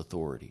as his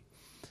authority.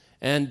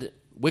 And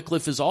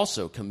Wycliffe is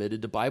also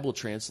committed to Bible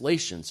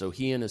translation. So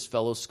he and his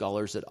fellow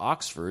scholars at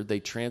Oxford, they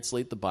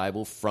translate the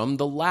Bible from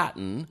the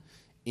Latin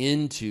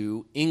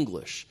into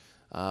English.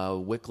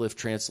 Wycliffe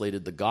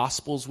translated the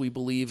Gospels, we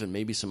believe, and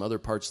maybe some other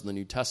parts of the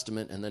New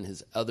Testament, and then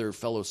his other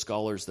fellow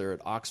scholars there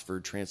at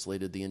Oxford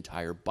translated the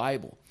entire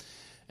Bible.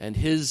 And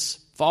his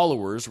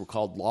followers were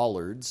called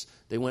Lollards.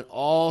 They went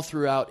all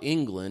throughout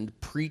England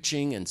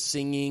preaching and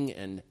singing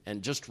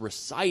and just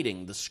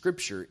reciting the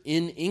Scripture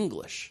in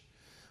English,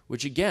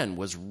 which again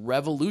was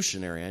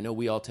revolutionary. I know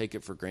we all take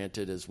it for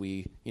granted as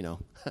we,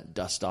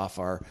 dust off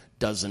our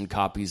dozen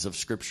copies of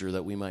Scripture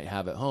that we might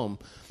have at home.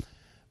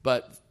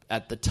 But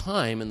at the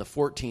time, in the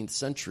 14th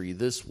century,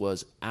 this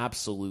was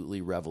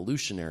absolutely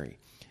revolutionary.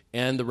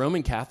 And the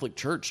Roman Catholic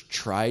Church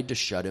tried to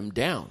shut him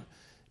down.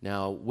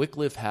 Now,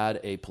 Wycliffe had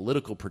a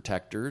political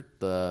protector.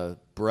 The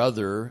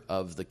brother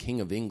of the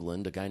King of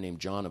England, a guy named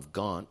John of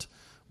Gaunt,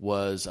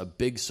 was a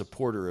big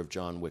supporter of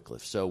John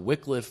Wycliffe. So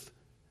Wycliffe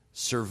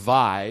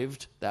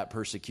survived that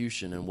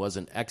persecution and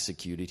wasn't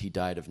executed. He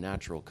died of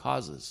natural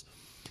causes.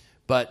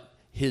 But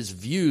his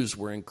views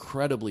were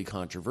incredibly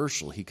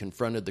controversial. He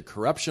confronted the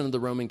corruption of the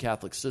Roman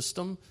Catholic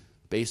system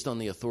based on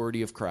the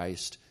authority of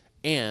Christ,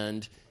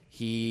 and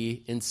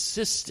he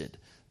insisted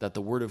that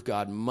the Word of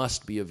God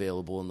must be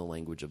available in the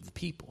language of the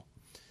people.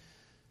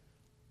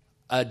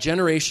 A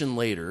generation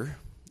later,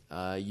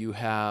 you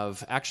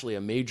have actually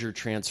a major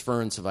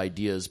transference of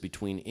ideas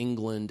between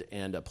England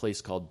and a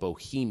place called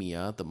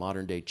Bohemia, the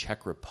modern-day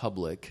Czech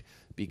Republic,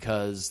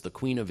 because the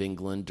Queen of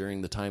England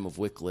during the time of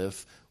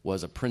Wycliffe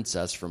was a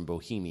princess from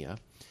Bohemia.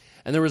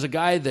 And there was a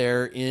guy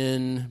there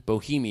in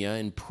Bohemia,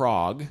 in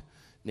Prague,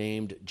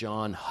 named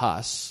John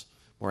Huss,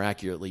 more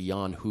accurately,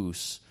 Jan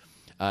Hus.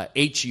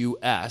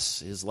 H-U-S,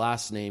 his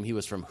last name, he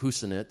was from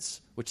Husinec,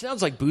 which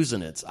sounds like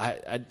Busenitz.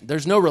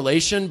 There's no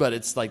relation, but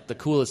it's like the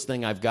coolest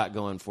thing I've got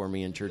going for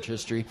me in church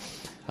history.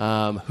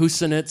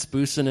 Husinec,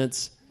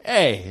 Busenitz,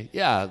 hey,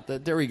 yeah,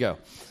 there we go.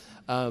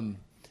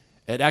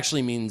 It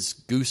actually means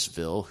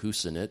Gooseville,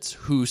 Husinec.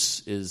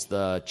 Hus is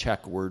the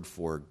Czech word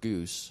for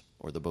goose,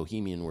 or the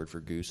Bohemian word for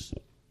goose.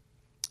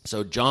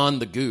 So John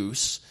the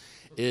Goose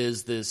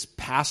is this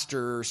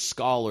pastor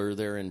scholar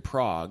there in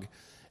Prague,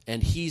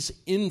 and he's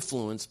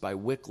influenced by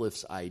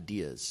Wycliffe's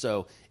ideas.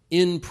 So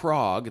in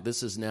Prague,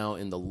 this is now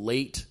in the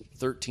late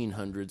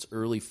 1300s,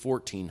 early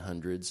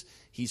 1400s,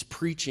 he's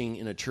preaching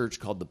in a church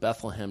called the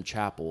Bethlehem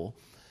Chapel.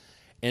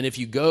 And if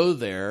you go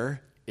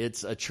there,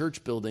 it's a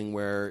church building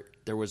where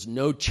there was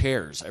no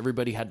chairs.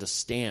 Everybody had to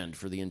stand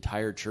for the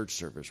entire church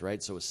service,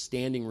 right? So it was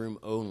standing room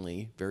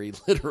only, very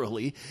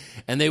literally.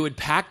 And they would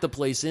pack the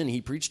place in.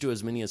 He preached to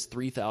as many as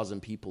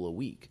 3,000 people a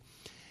week.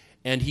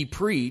 And he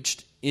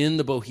preached in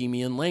the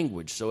Bohemian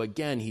language. So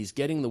again, he's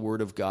getting the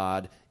Word of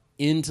God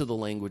into the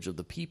language of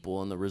the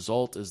people, and the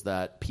result is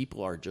that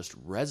people are just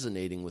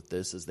resonating with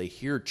this as they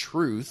hear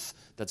truth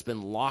that's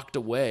been locked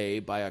away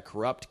by a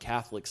corrupt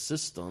Catholic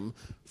system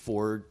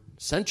for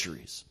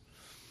centuries.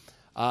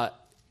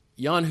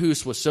 Jan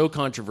Hus was so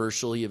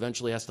controversial, he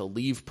eventually has to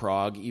leave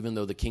Prague, even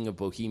though the king of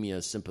Bohemia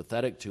is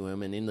sympathetic to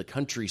him, and in the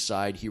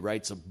countryside, he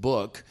writes a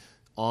book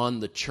on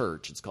the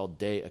church. It's called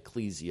De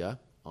Ecclesia,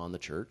 on the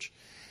church.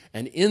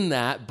 And in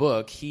that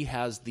book, he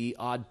has the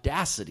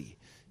audacity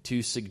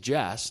to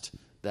suggest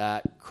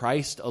that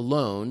Christ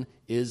alone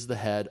is the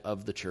head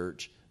of the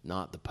church,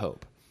 not the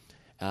Pope.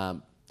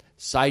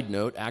 Side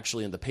note,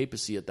 actually in the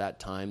papacy at that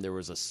time, there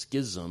was a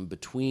schism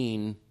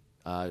between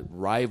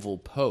rival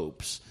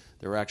popes.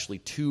 There were actually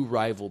two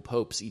rival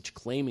popes, each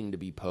claiming to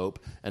be pope,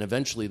 and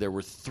eventually there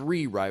were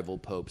three rival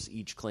popes,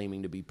 each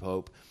claiming to be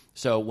pope.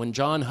 So when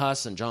John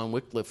Huss and John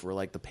Wycliffe were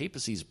like, the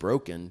papacy's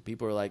broken,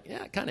 people were like,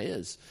 yeah, it kind of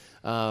is.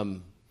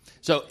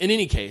 So in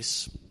any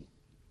case,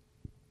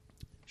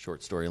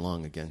 short story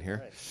long again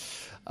here.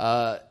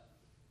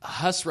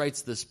 Huss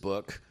writes this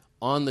book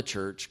on the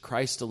church.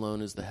 Christ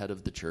alone is the head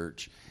of the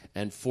church.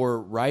 And for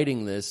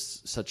writing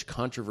this, such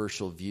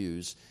controversial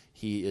views,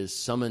 he is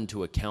summoned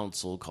to a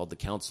council called the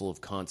Council of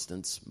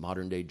Constance,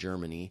 modern-day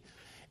Germany.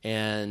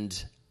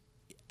 And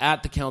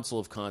at the Council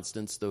of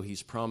Constance, though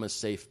he's promised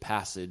safe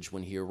passage,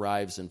 when he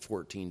arrives in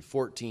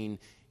 1414,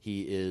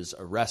 he is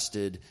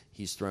arrested,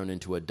 he's thrown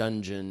into a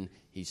dungeon,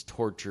 he's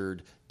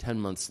tortured. 10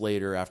 months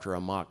later, after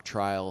a mock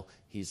trial,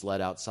 he's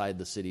led outside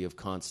the city of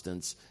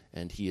Constance,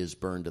 and he is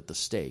burned at the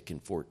stake in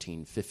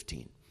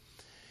 1415.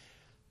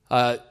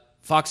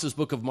 Fox's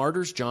Book of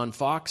Martyrs, John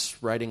Fox,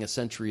 writing a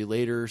century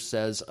later,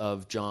 says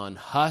of John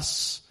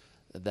Huss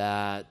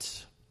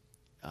that,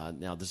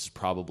 now this is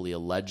probably a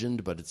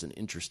legend, but it's an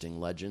interesting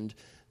legend,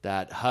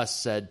 that Huss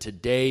said,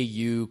 "Today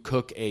you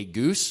cook a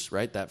goose,"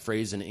 right? That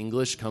phrase in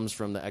English comes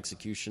from the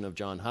execution of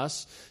John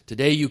Huss.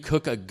 "Today you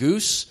cook a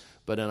goose,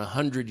 but in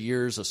 100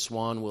 years a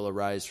swan will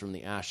arise from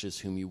the ashes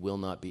whom you will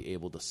not be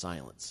able to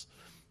silence."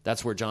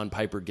 That's where John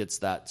Piper gets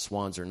that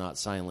 "swans are not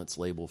silenced"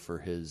 label for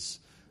his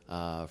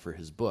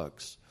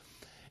books.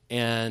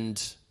 And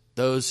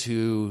those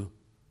who,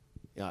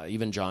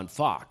 even John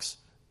Fox,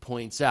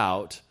 points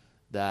out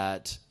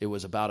that it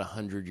was about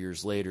 100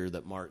 years later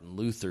that Martin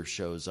Luther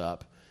shows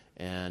up,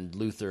 and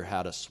Luther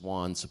had a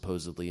swan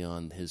supposedly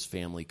on his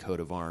family coat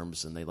of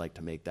arms, and they like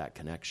to make that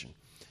connection.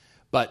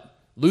 But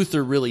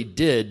Luther really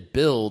did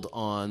build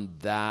on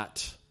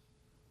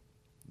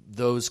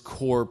those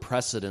core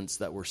precedents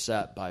that were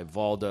set by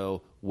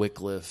Waldo,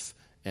 Wycliffe,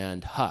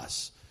 and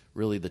Huss.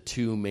 Really the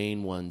two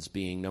main ones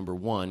being, number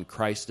one,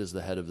 Christ is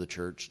the head of the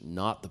church,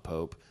 not the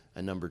Pope,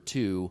 and number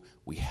two,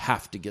 we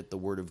have to get the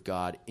Word of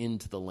God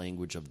into the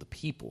language of the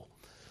people.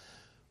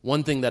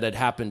 One thing that had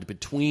happened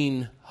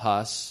between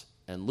Huss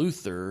and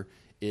Luther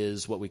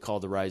is what we call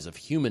the rise of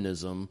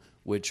humanism,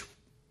 which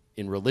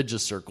in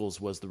religious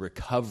circles was the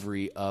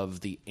recovery of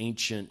the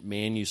ancient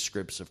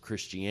manuscripts of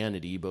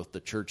Christianity, both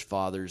the church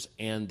fathers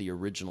and the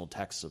original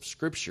texts of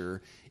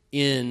Scripture,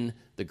 in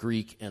the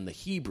Greek and the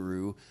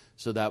Hebrew,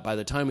 so that by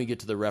the time we get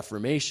to the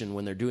Reformation,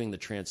 when they're doing the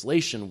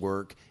translation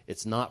work,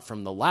 it's not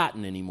from the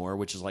Latin anymore,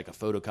 which is like a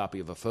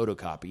photocopy of a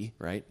photocopy,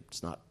 right?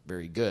 It's not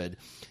very good.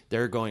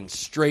 They're going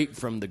straight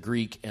from the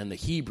Greek and the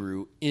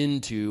Hebrew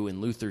into,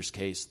 in Luther's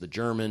case, the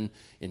German,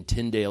 in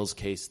Tyndale's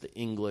case, the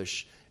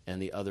English,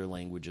 and the other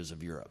languages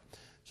of Europe.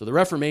 So the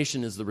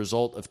Reformation is the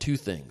result of two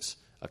things: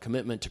 a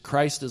commitment to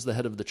Christ as the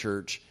head of the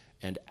church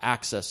and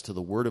access to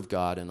the Word of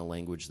God in a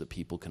language that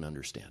people can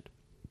understand.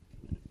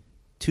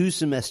 2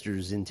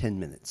 semesters in 10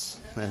 minutes.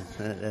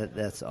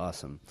 That's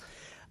awesome.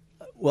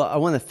 Well, I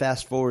want to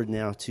fast forward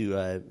now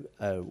to,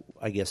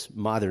 I guess,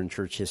 modern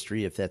church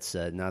history, if that's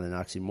not an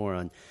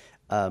oxymoron.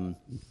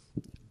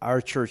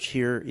 Our church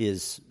here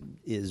is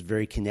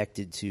very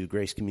connected to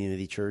Grace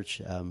Community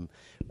Church.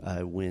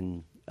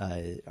 When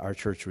our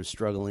church was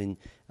struggling,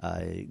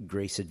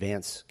 Grace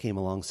Advance came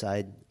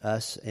alongside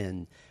us,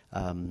 and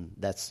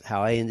that's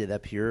how I ended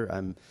up here.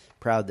 I'm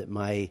proud that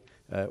my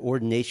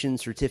ordination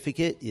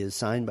certificate is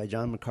signed by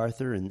John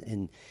MacArthur,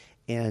 and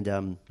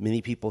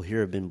many people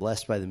here have been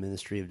blessed by the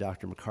ministry of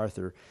Dr.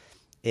 MacArthur.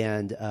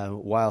 And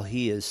while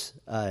he is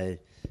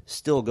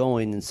still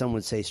going, and some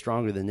would say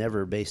stronger than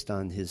ever based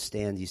on his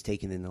stand he's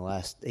taken in the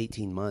last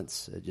 18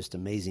 months, just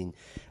amazing,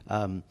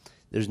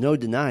 there's no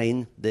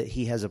denying that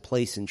he has a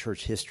place in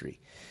church history.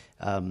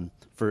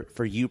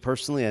 For you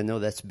personally, I know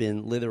that's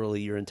been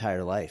literally your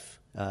entire life.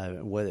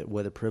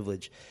 What a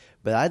privilege.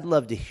 But I'd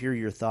love to hear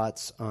your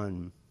thoughts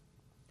on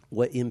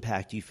what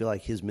impact you feel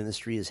like his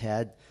ministry has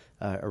had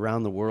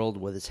around the world,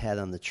 what it's had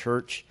on the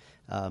church.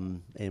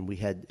 And we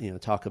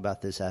had talk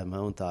about this. I have my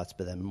own thoughts,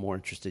 but I'm more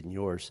interested in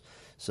yours.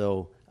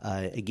 So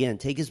again,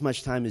 take as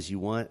much time as you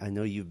want. I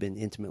know you've been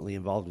intimately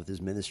involved with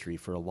his ministry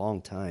for a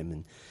long time,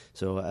 and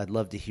so I'd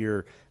love to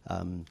hear,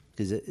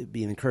 because it'd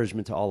be an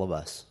encouragement to all of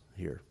us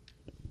here.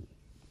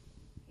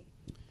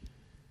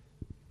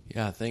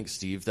 Yeah, thanks,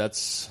 Steve.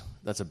 That's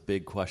a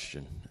big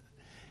question.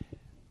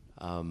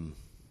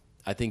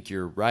 I think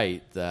you're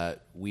right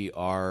that we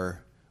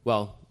are,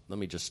 well, let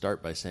me just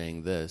start by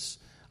saying this.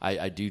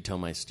 I do tell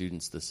my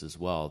students this as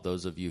well.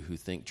 Those of you who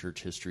think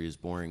church history is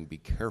boring, be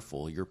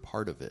careful. You're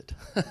part of it.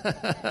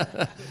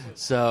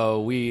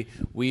 So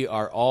we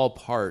are all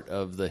part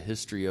of the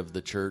history of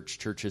the church.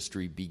 Church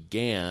history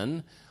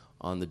began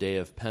on the day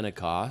of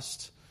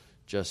Pentecost,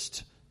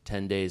 just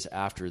 10 days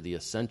after the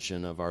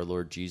ascension of our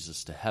Lord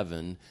Jesus to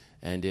heaven,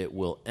 and it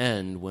will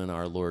end when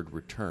our Lord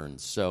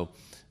returns. So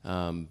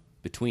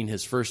between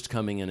his first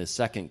coming and his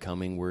second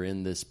coming, we're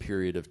in this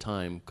period of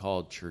time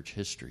called church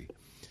history.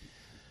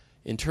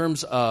 In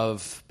terms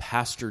of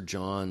Pastor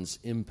John's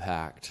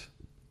impact,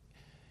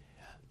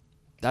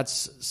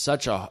 that's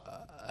such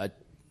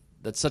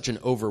an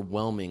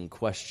overwhelming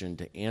question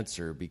to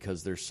answer,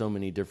 because there's so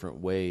many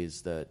different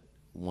ways that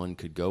one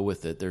could go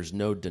with it. There's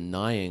no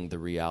denying the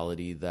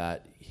reality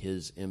that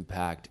his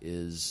impact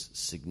is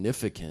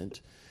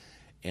significant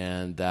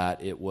and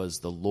that it was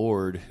the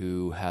Lord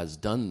who has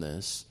done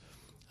this.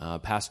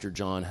 Pastor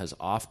John has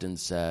often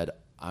said,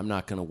 I'm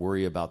not going to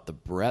worry about the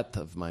breadth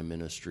of my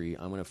ministry.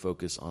 I'm going to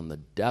focus on the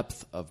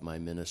depth of my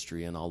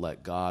ministry, and I'll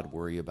let God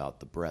worry about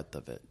the breadth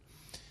of it.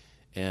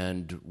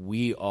 And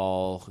we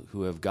all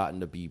who have gotten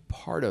to be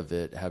part of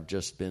it have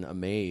just been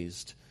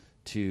amazed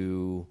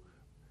to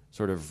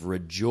sort of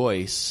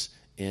rejoice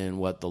in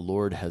what the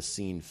Lord has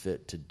seen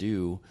fit to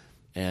do,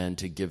 and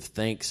to give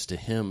thanks to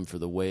him for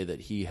the way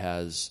that he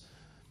has,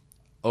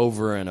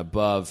 over and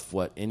above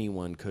what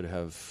anyone could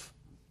have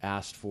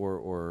asked for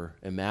or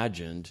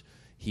imagined,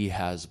 he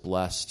has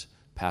blessed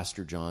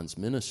Pastor John's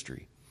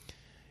ministry.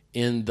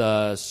 In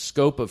the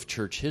scope of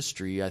church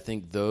history, I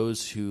think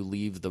those who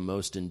leave the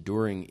most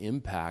enduring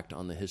impact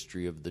on the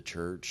history of the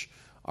church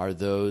are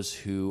those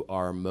who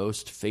are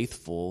most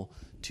faithful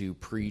to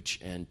preach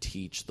and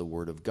teach the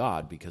Word of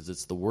God, because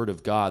it's the Word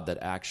of God that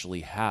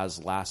actually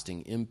has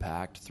lasting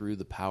impact through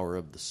the power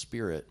of the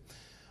Spirit.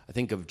 I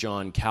think of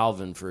John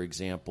Calvin, for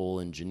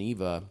example, in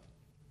Geneva.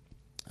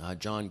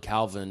 John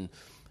Calvin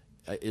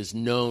is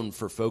known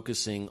for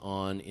focusing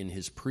on, in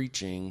his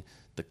preaching,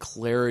 the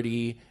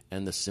clarity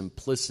and the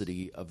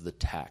simplicity of the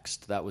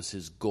text. That was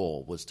his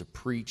goal, was to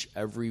preach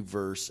every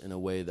verse in a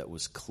way that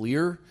was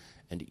clear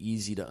and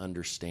easy to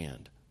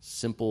understand.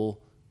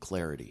 Simple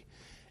clarity.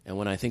 And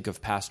when I think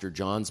of Pastor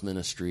John's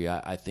ministry,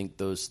 I think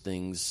those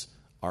things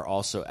are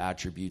also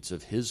attributes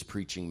of his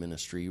preaching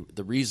ministry.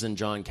 The reason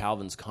John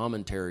Calvin's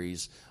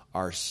commentaries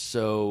are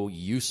so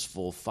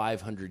useful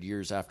 500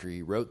 years after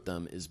he wrote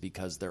them is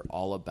because they're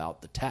all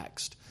about the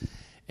text.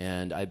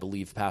 And I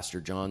believe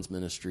Pastor John's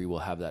ministry will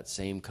have that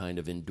same kind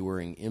of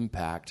enduring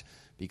impact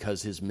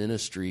because his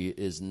ministry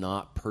is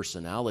not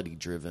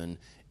personality-driven,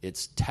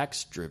 it's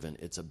text-driven.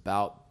 It's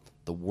about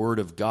the Word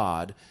of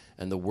God,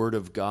 and the Word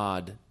of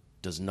God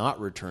does not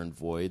return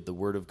void. The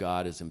Word of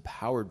God is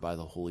empowered by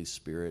the Holy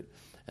Spirit,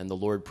 and the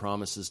Lord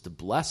promises to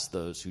bless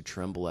those who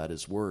tremble at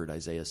his word,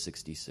 Isaiah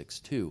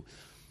 66:2.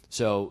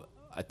 So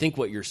I think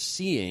what you're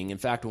seeing, in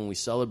fact, when we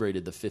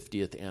celebrated the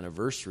 50th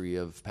anniversary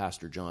of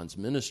Pastor John's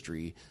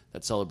ministry,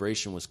 that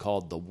celebration was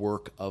called the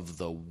Work of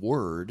the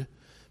Word,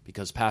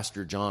 because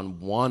Pastor John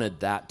wanted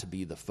that to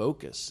be the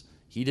focus.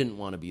 He didn't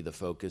want to be the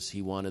focus.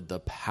 He wanted the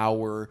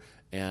power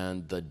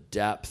and the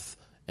depth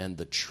and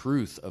the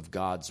truth of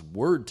God's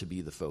Word to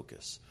be the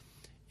focus.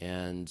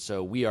 And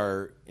so we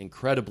are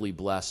incredibly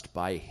blessed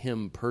by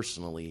him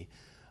personally,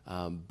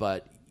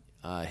 but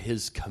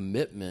his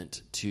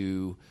commitment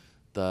to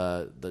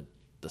the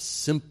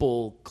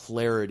simple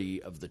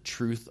clarity of the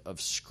truth of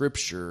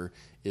Scripture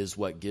is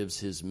what gives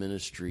his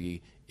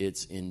ministry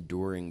its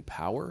enduring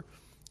power.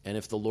 And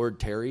if the Lord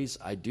tarries,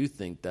 I do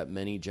think that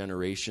many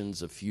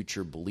generations of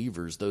future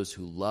believers, those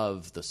who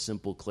love the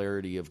simple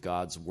clarity of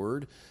God's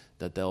Word,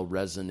 that they'll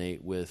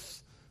resonate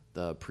with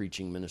the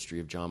preaching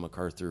ministry of John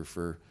MacArthur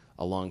for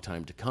a long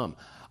time to come.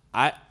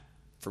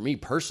 For me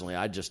personally,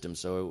 I just am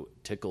so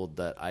tickled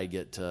that I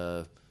get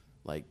to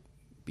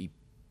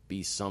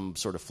be some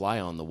sort of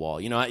fly on the wall.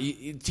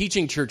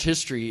 Teaching church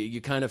history,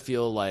 you kind of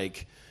feel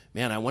like,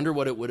 man, I wonder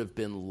what it would have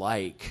been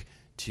like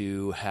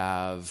to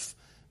have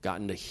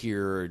gotten to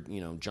hear,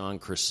 John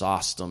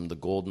Chrysostom, the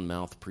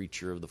golden-mouthed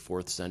preacher of the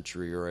 4th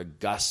century, or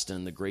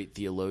Augustine, the great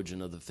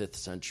theologian of the 5th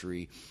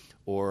century,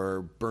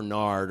 or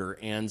Bernard or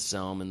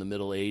Anselm in the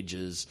Middle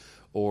Ages,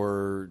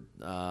 or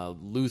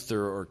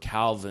Luther or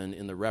Calvin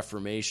in the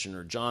Reformation,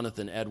 or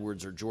Jonathan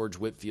Edwards or George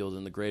Whitefield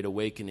in the Great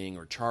Awakening,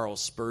 or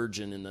Charles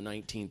Spurgeon in the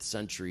 19th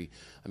century.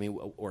 I mean,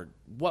 or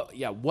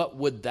what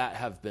would that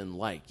have been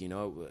like? It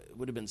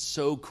would have been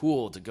so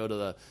cool to go to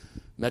the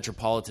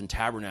Metropolitan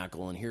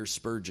Tabernacle and hear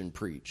Spurgeon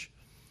preach.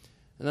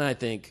 And then I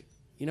think,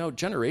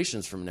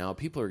 generations from now,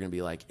 people are going to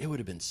be like, it would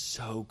have been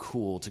so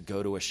cool to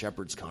go to a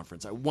shepherd's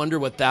conference. I wonder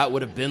what that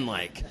would have been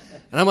like.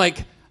 And I'm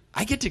like,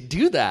 I get to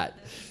do that.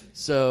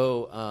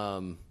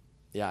 So,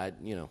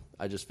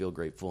 I just feel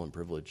grateful and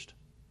privileged.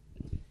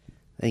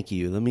 Thank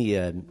you. Let me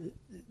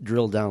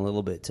drill down a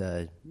little bit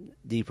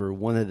deeper.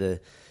 One of the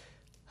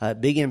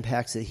big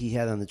impacts that he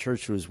had on the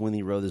church was when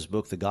he wrote his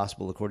book, The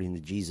Gospel According to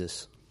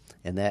Jesus.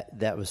 And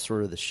that was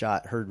sort of the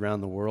shot heard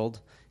around the world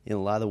in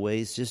a lot of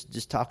ways.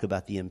 Just talk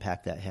about the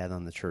impact that had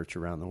on the church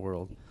around the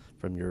world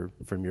from your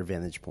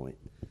vantage point.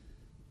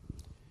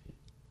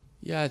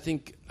 Yeah, I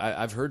think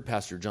I've heard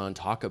Pastor John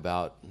talk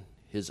about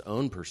his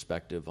own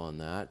perspective on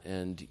that,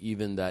 and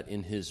even that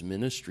in his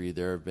ministry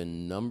there have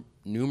been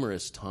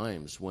numerous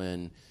times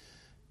when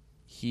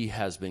he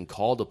has been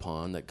called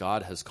upon, that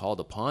God has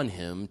called upon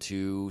him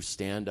to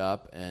stand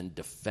up and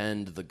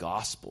defend the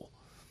gospel.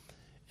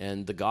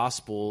 And the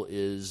gospel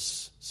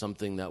is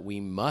something that we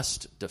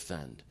must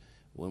defend.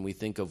 When we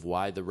think of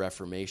why the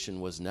Reformation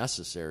was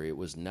necessary, it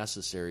was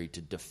necessary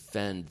to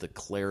defend the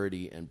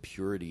clarity and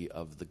purity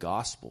of the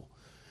gospel.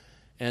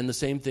 And the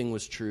same thing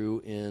was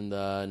true in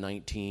the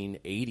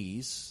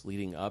 1980s,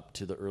 leading up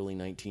to the early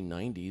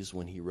 1990s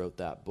when he wrote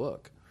that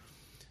book.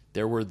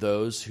 There were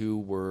those who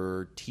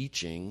were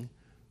teaching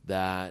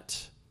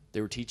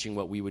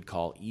what we would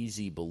call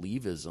easy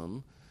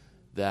believism,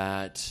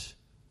 that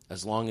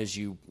as long as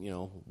you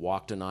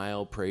walked an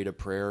aisle, prayed a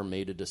prayer,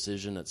 made a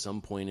decision at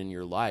some point in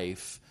your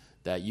life,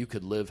 that you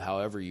could live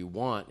however you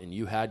want, and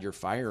you had your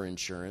fire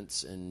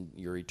insurance and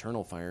your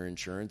eternal fire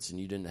insurance, and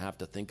you didn't have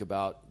to think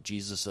about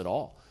Jesus at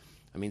all.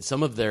 I mean,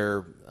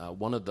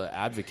 one of the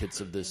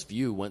advocates of this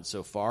view went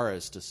so far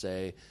as to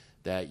say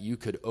that you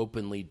could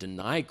openly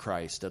deny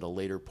Christ at a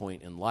later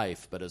point in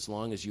life, but as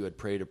long as you had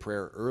prayed a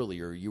prayer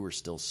earlier, you were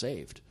still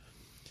saved.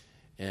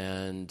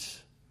 And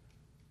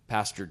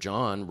Pastor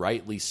John,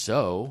 rightly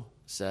so,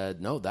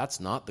 said, no, that's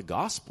not the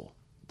gospel.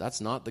 That's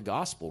not the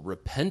gospel.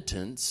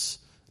 Repentance,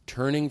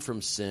 turning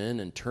from sin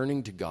and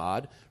turning to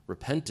God,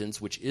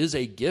 repentance, which is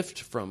a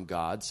gift from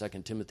God,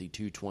 2 Timothy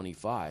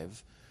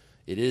 2:25,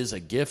 it is a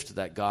gift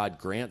that God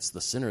grants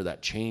the sinner,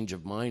 that change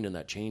of mind and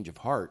that change of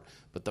heart.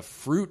 But the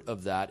fruit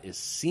of that is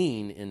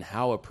seen in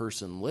how a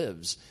person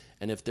lives.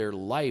 And if their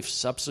life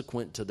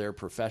subsequent to their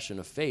profession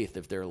of faith,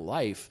 if their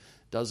life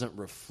doesn't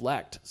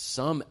reflect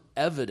some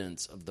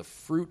evidence of the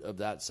fruit of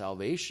that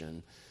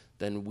salvation,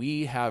 then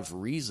we have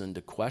reason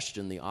to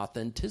question the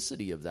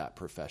authenticity of that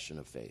profession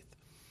of faith.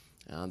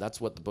 That's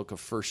what the book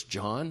of 1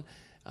 John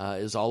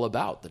is all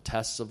about, the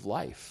tests of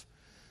life.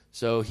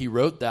 So he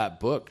wrote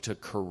that book to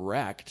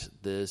correct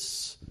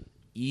this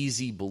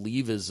easy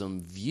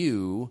believism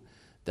view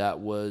that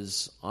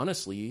was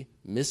honestly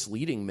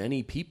misleading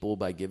many people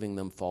by giving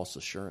them false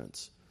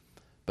assurance.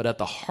 But at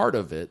the heart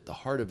of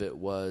it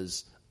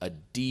was a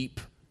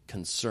deep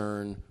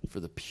concern for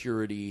the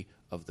purity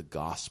of the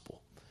gospel.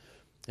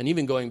 And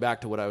even going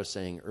back to what I was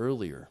saying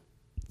earlier,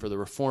 for the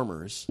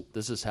reformers,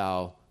 this is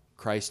how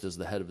Christ as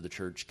the head of the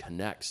church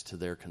connects to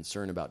their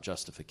concern about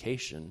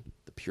justification,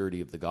 the purity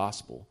of the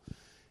gospel.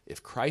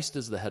 If Christ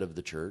is the head of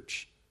the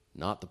church,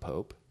 not the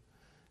Pope,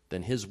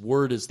 then his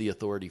word is the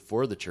authority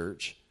for the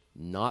church,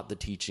 not the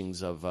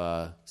teachings of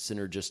a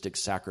synergistic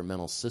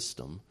sacramental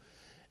system.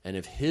 And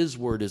if his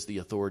word is the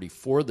authority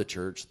for the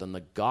church, then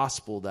the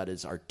gospel that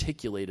is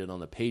articulated on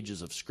the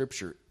pages of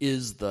Scripture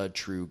is the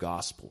true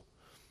gospel.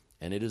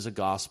 And it is a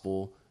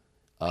gospel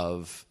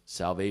of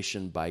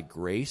salvation by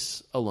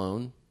grace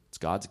alone, it's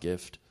God's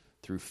gift,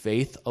 through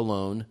faith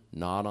alone,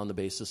 not on the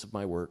basis of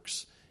my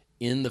works,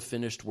 in the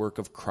finished work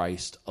of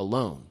Christ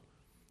alone.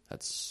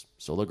 That's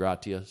sola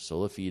gratia,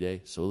 sola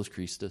fide, solus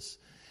Christus.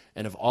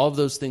 And if all of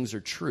those things are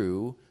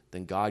true,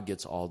 then God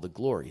gets all the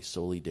glory,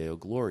 soli Deo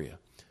gloria.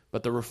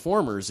 But the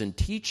Reformers, in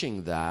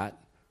teaching that,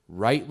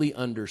 rightly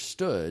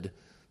understood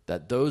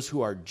that those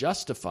who are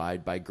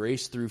justified by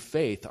grace through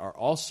faith are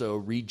also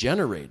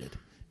regenerated,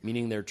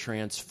 meaning they're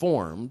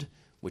transformed,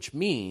 which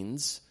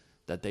means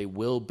that they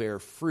will bear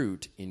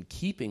fruit in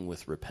keeping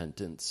with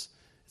repentance.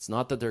 It's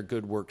not that their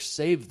good works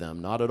save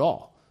them, not at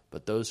all,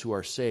 but those who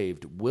are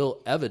saved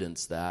will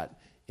evidence that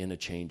in a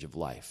change of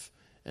life.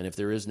 And if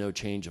there is no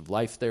change of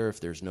life there, if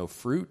there's no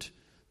fruit,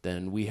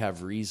 then we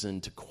have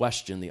reason to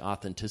question the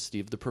authenticity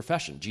of the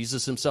profession.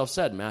 Jesus himself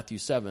said in Matthew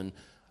 7,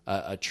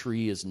 a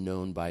tree is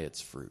known by its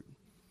fruit.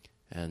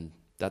 And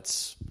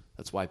that's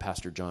why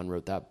Pastor John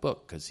wrote that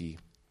book, because he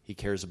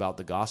cares about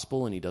the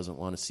gospel and he doesn't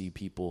want to see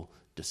people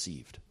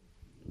deceived.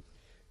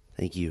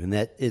 Thank you. And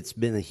that it's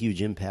been a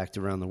huge impact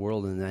around the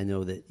world, and I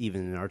know that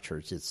even in our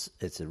church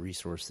it's a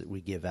resource that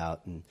we give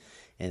out, and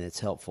it's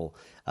helpful.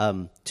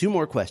 Two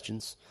more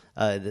questions.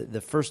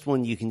 The first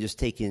one you can just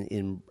take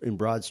in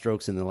broad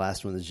strokes, and the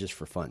last one is just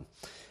for fun.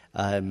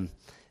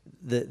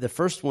 The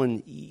first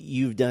one,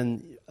 you've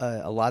done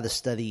a lot of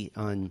study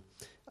on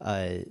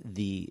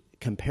the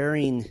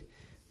comparing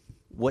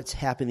what's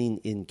happening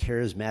in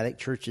charismatic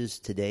churches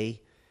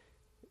today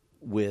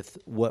with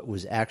what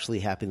was actually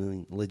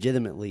happening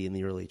legitimately in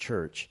the early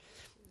church.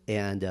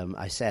 And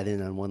I sat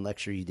in on one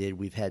lecture you did.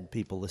 We've had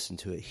people listen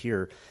to it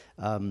here.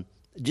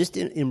 Just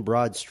in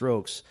broad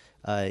strokes,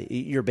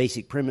 your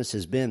basic premise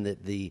has been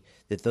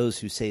that those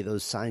who say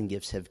those sign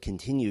gifts have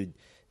continued,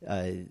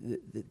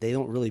 they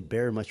don't really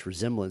bear much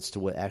resemblance to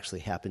what actually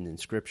happened in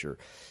Scripture.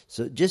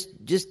 So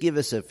just give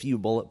us a few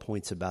bullet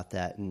points about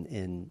that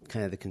and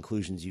kind of the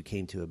conclusions you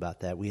came to about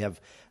that. We have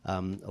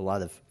a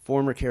lot of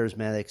former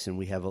charismatics, and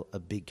we have a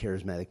big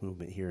charismatic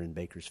movement here in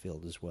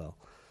Bakersfield as well.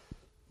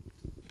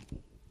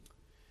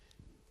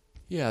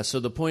 Yeah, so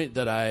the point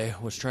that I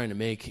was trying to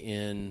make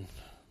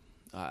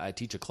I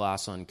teach a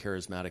class on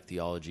charismatic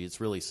theology.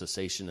 It's really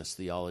cessationist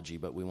theology,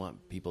 but we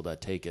want people to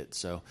take it,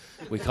 so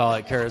we call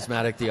it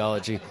charismatic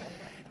theology.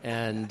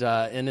 And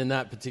in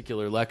that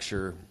particular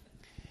lecture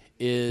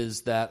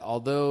is that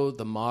although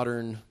the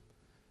modern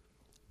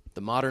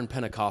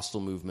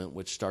Pentecostal movement,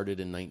 which started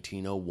in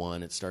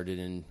 1901,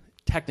 it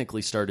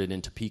technically started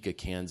in Topeka,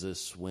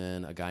 Kansas,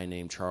 when a guy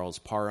named Charles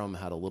Parham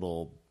had a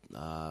little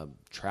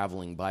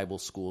traveling Bible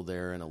school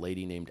there, and a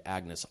lady named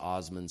Agnes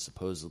Osmond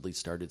supposedly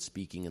started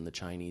speaking in the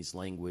Chinese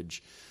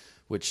language,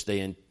 which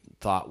they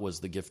thought was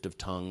the gift of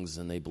tongues,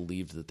 and they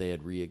believed that they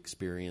had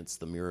re-experienced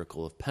the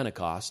miracle of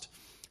Pentecost.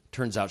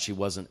 Turns out she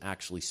wasn't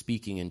actually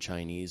speaking in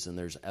Chinese, and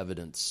there's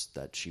evidence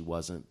that she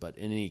wasn't, but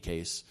in any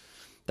case,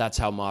 that's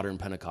how modern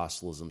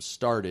Pentecostalism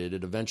started.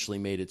 It eventually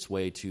made its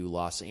way to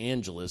Los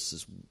Angeles,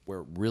 is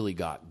where it really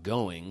got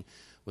going,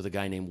 with a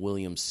guy named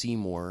William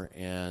Seymour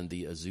and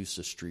the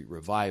Azusa Street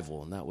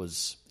Revival, and that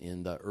was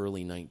in the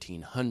early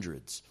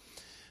 1900s.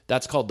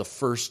 That's called the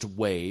first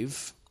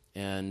wave,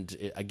 and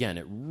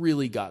it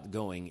really got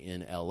going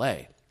in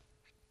L.A.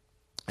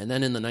 And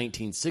then in the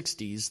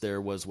 1960s, there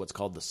was what's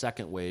called the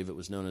second wave. It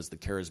was known as the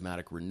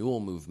Charismatic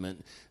Renewal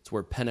Movement. It's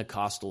where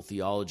Pentecostal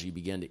theology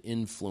began to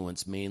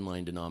influence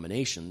mainline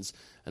denominations,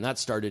 and that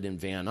started in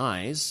Van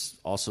Nuys,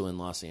 also in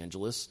Los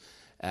Angeles,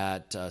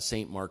 at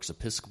St. Mark's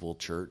Episcopal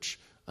Church,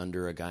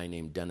 under a guy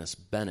named Dennis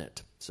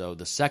Bennett. So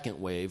the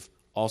second wave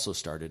also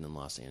started in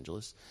Los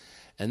Angeles.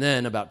 And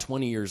then about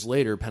 20 years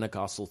later,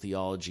 Pentecostal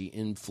theology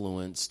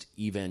influenced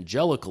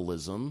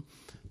evangelicalism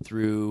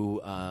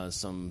through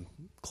some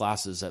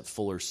classes at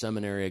Fuller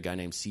Seminary, a guy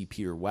named C.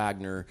 Peter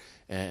Wagner,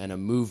 and a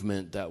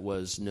movement that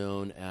was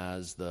known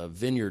as the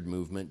Vineyard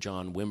Movement,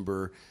 John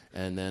Wimber,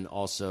 and then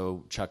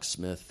also Chuck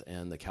Smith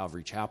and the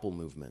Calvary Chapel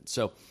movement.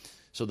 So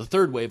the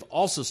third wave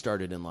also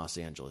started in Los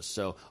Angeles.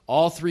 So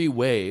all three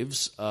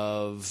waves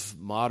of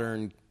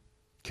modern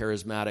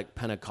charismatic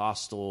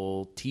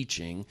Pentecostal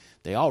teaching,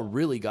 they all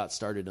really got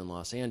started in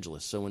Los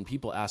Angeles. So when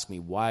people ask me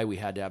why we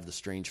had to have the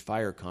Strange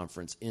Fire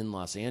Conference in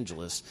Los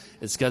Angeles,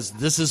 it's because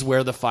this is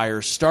where the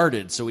fire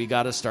started, so we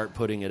got to start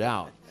putting it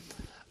out.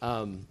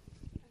 But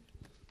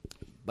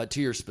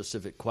to your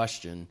specific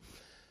question,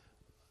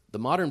 the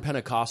modern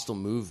Pentecostal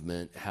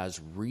movement has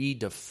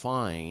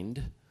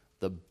redefined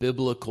the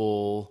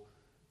biblical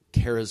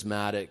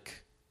charismatic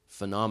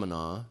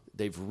phenomena.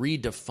 They've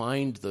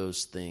redefined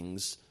those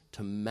things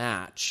to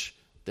match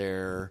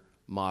their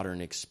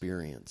modern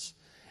experience.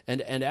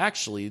 And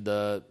actually,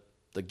 the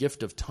the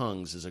gift of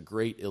tongues is a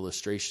great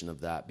illustration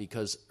of that,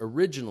 because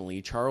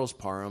originally Charles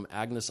Parham,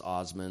 Agnes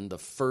Osmond,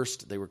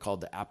 they were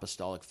called the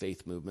Apostolic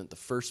Faith Movement, the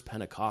first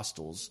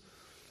Pentecostals,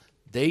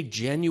 they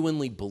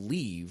genuinely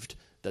believed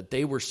that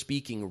they were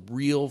speaking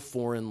real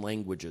foreign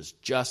languages,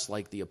 just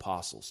like the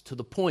apostles, to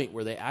the point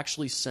where they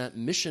actually sent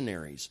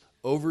missionaries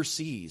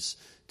overseas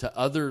to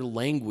other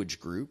language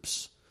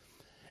groups,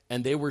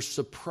 and they were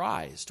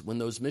surprised when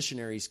those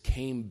missionaries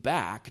came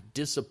back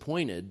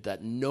disappointed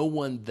that no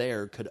one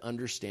there could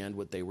understand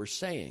what they were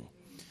saying,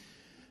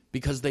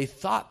 because they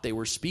thought they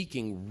were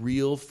speaking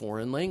real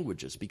foreign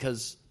languages,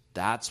 because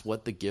that's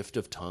what the gift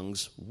of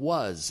tongues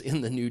was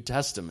in the New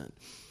Testament.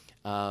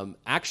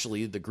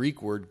 Actually, the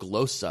Greek word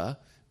glossa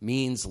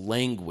means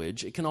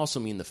language. It can also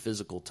mean the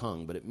physical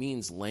tongue, but it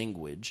means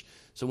language.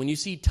 So when you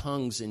see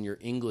tongues in your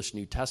English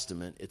New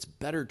Testament, it's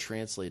better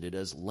translated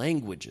as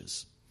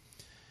languages.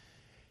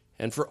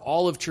 And for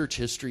all of church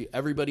history,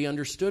 everybody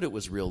understood it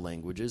was real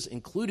languages,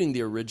 including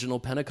the original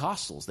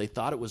Pentecostals. They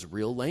thought it was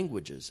real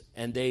languages.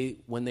 And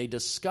when they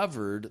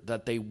discovered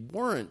that they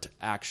weren't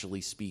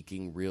actually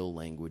speaking real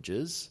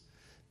languages,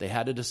 they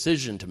had a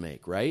decision to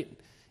make, right?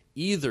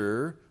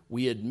 Either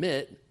we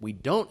admit we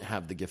don't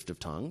have the gift of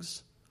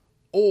tongues,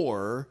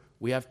 or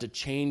we have to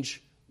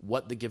change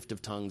what the gift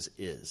of tongues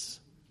is.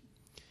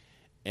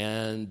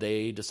 And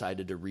they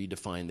decided to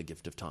redefine the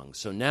gift of tongues.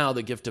 So now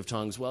the gift of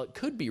tongues, well, it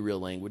could be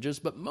real languages,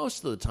 but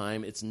most of the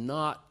time it's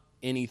not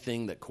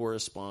anything that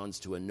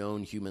corresponds to a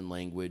known human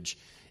language.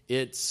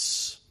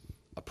 It's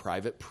a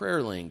private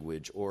prayer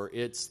language, or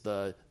it's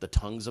the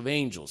tongues of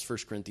angels.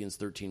 1 Corinthians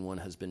 13:1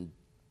 has been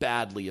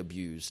badly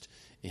abused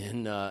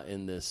in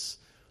this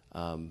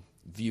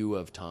view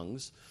of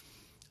tongues.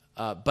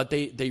 But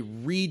they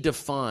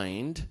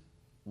redefined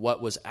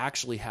what was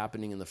actually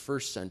happening in the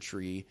first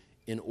century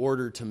in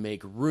order to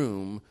make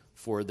room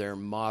for their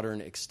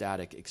modern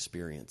ecstatic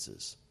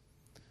experiences.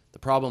 The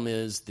problem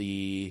is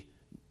the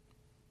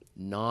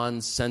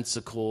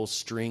nonsensical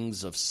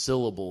strings of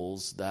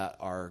syllables that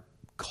are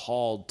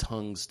called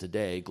tongues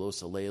today,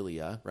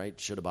 glossolalia, right?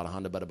 Should about a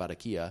Honda, but about a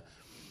Kia.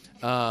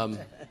 That's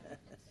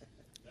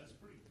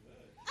pretty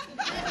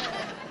good.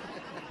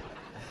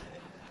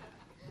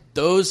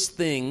 Those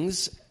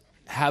things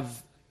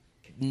have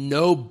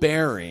no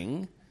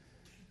bearing.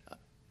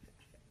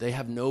 They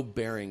have no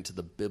bearing to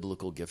the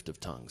biblical gift of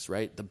tongues,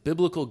 right? The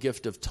biblical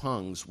gift of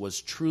tongues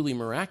was truly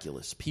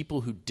miraculous.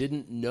 People who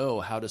didn't know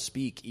how to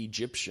speak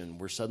Egyptian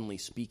were suddenly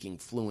speaking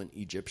fluent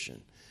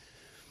Egyptian.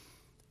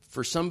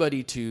 For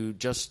somebody to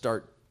just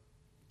start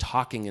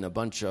talking in a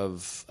bunch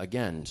of,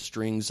 again,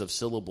 strings of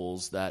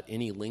syllables that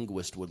any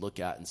linguist would look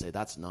at and say,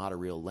 that's not a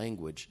real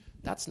language,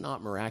 that's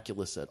not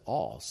miraculous at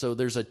all. So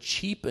there's a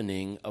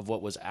cheapening of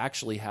what was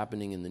actually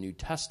happening in the New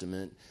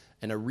Testament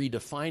and a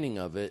redefining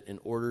of it in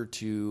order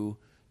to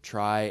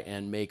try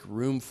and make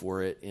room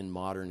for it in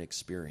modern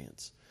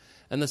experience.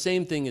 And the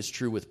same thing is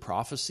true with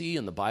prophecy,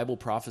 and the Bible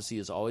prophecy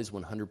is always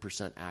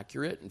 100%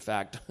 accurate. In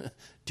fact,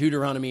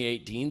 Deuteronomy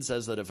 18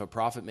 says that if a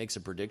prophet makes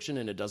a prediction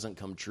and it doesn't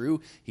come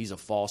true, he's a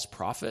false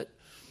prophet.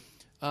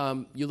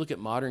 You look at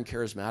modern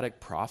charismatic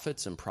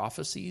prophets and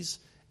prophecies,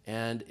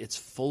 and it's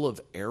full of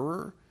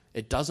error.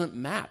 It doesn't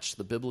match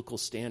the biblical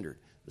standard.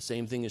 The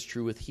same thing is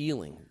true with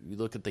healing. You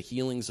look at the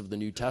healings of the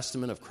New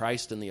Testament of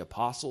Christ and the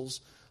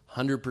apostles,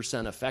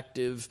 100%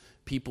 effective.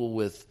 People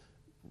with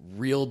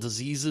real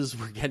diseases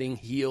were getting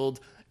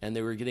healed, and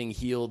they were getting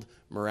healed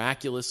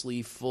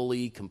miraculously,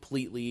 fully,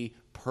 completely,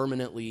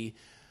 permanently.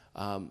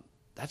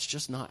 That's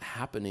just not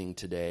happening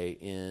today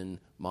in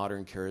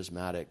modern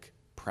charismatic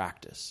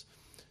practice.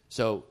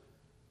 So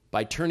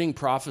by turning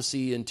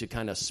prophecy into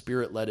kind of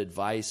spirit-led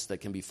advice that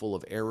can be full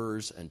of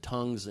errors, and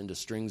tongues into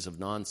strings of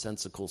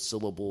nonsensical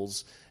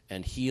syllables,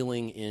 and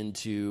healing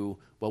into,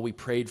 well, we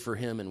prayed for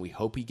him and we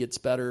hope he gets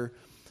better,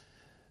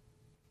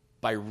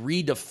 by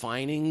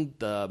redefining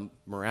the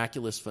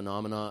miraculous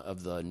phenomena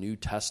of the New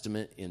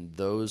Testament in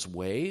those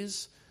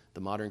ways, the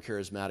modern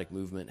charismatic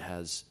movement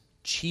has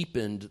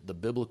cheapened the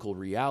biblical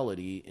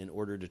reality in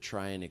order to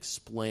try and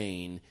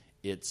explain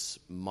its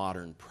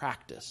modern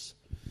practice.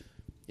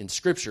 In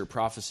Scripture,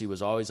 prophecy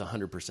was always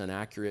 100%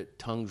 accurate,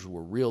 tongues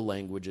were real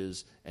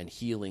languages, and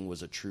healing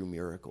was a true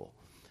miracle.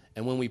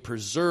 And when we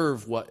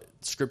preserve what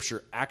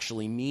Scripture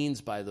actually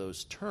means by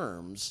those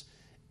terms,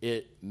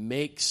 it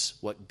makes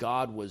what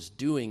God was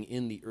doing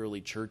in the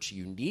early church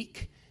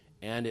unique,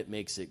 and it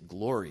makes it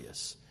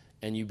glorious.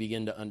 And you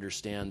begin to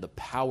understand the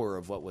power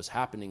of what was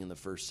happening in the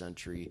first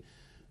century.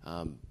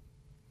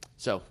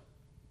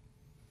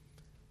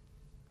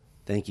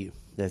 Thank you.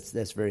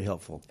 That's very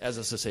helpful. As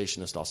a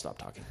cessationist, I'll stop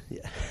talking.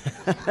 Yeah.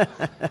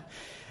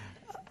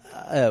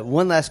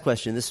 One last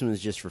question. This one is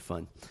just for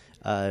fun.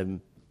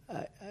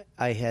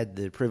 I had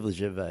the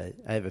privilege of I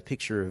have a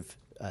picture of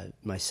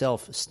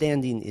myself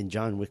standing in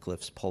John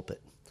Wycliffe's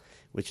pulpit,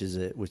 which is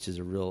a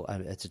real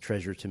it's a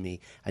treasure to me.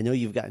 I know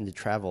you've gotten to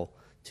travel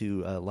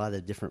to a lot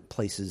of different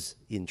places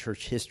in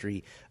church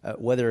history.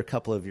 What are a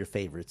couple of your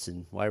favorites,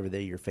 and why were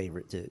they your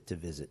favorite to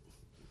visit?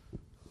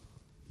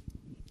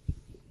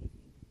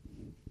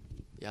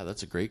 Yeah,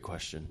 that's a great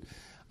question.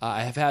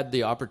 I have had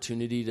the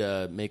opportunity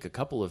to make a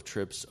couple of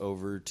trips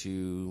over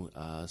to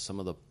some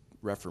of the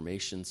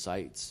Reformation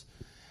sites.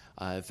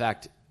 In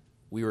fact,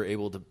 we were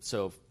able to,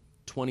 so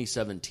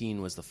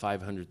 2017 was the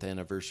 500th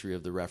anniversary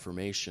of the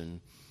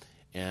Reformation,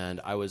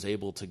 and I was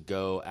able to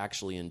go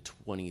actually in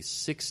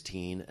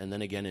 2016 and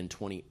then again in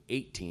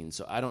 2018.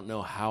 So I don't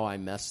know how I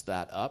messed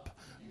that up,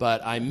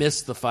 but I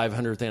missed the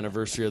 500th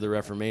anniversary of the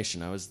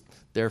Reformation. I was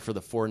there for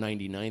the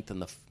 499th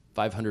and the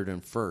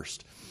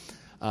 501st.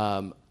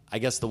 I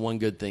guess the one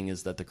good thing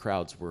is that the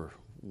crowds were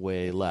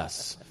way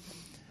less.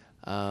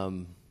 But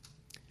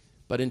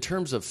in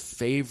terms of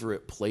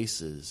favorite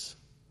places,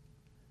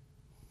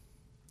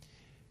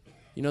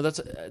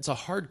 it's a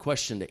hard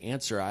question to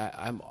answer.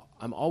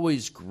 I'm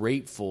always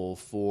grateful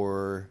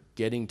for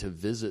getting to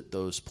visit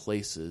those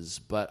places,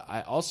 but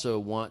I also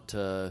want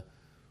to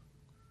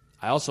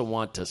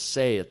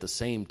say at the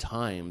same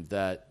time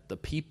that the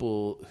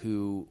people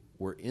who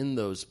were in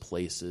those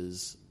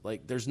places,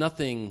 like there's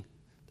nothing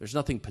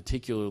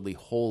particularly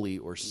holy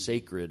or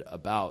sacred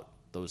about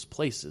those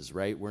places,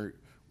 right?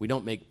 We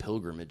don't make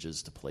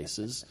pilgrimages to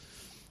places.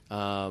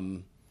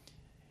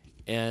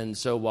 And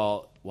so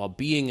while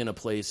being in a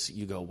place,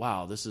 you go,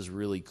 wow, this is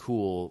really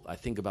cool. I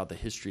think about the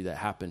history that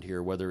happened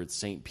here, whether it's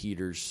St.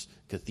 Peter's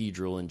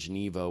Cathedral in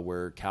Geneva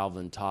where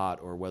Calvin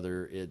taught, or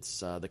whether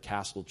it's the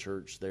Castle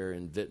Church there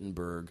in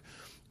Wittenberg,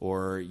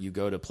 or you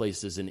go to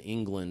places in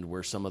England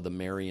where some of the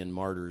Marian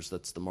martyrs,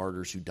 that's the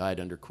martyrs who died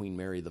under Queen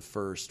Mary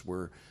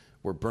I,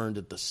 were burned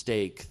at the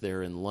stake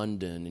there in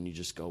London, and you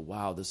just go,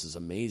 wow, this is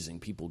amazing.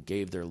 People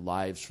gave their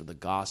lives for the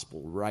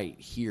gospel right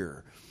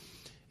here.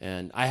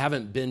 And I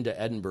haven't been to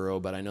Edinburgh,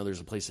 but I know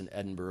there's a place in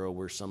Edinburgh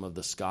where some of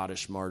the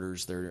Scottish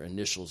martyrs, their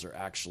initials are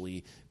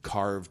actually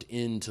carved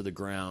into the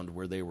ground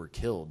where they were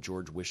killed,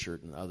 George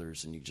Wishart and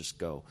others, and you just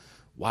go,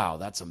 wow,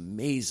 that's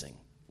amazing.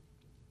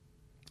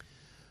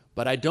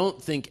 But I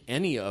don't think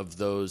any of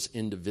those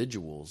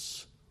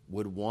individuals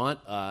would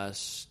want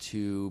us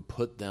to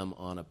put them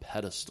on a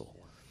pedestal.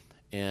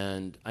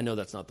 And I know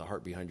that's not the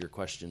heart behind your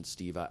question,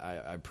 Steve.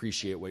 I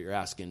appreciate what you're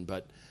asking,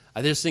 but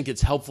I just think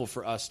it's helpful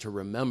for us to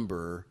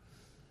remember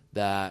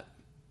that,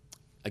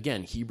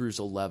 again, Hebrews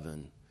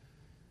 11,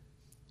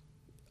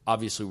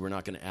 obviously we're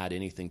not going to add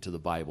anything to the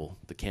Bible.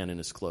 The canon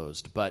is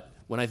closed. But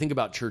when I think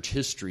about church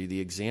history, the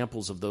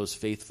examples of those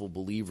faithful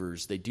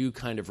believers, they do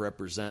kind of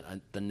represent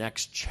the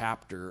next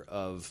chapter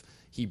of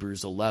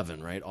Hebrews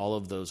 11, right? All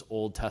of those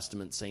Old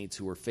Testament saints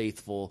who were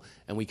faithful,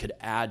 and we could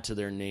add to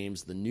their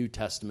names the New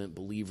Testament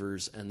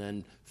believers, and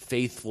then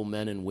faithful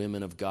men and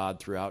women of God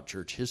throughout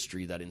church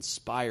history that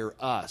inspire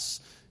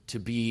us to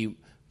be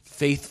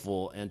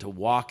faithful and to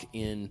walk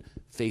in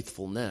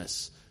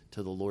faithfulness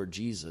to the Lord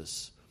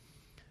Jesus.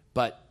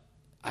 But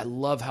I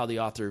love how the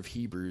author of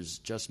Hebrews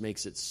just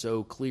makes it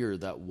so clear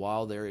that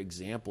while their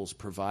examples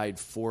provide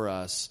for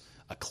us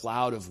a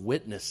cloud of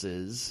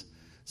witnesses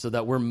so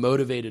that we're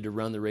motivated to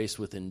run the race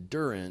with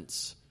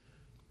endurance,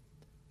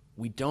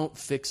 we don't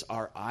fix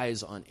our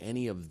eyes on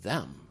any of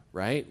them,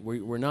 right?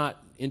 We're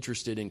not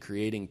interested in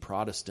creating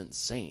Protestant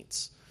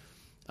saints.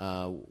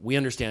 We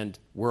understand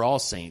we're all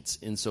saints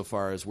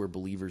insofar as we're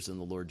believers in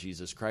the Lord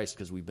Jesus Christ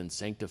because we've been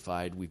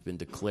sanctified, we've been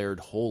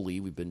declared holy,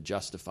 we've been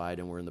justified,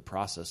 and we're in the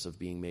process of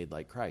being made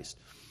like Christ.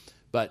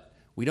 But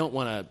we don't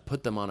want to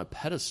put them on a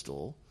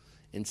pedestal.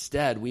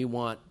 Instead, we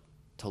want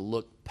to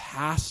look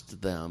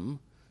past them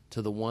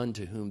to the one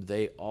to whom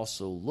they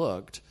also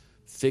looked,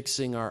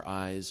 fixing our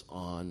eyes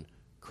on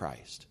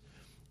Christ.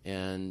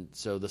 And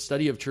so the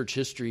study of church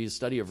history, the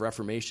study of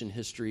Reformation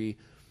history,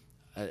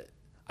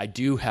 I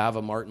do have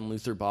a Martin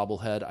Luther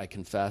bobblehead, I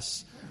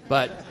confess,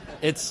 but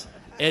it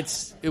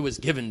was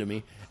given to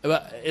me.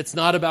 It's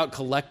not about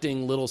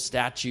collecting little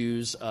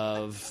statues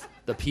of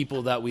the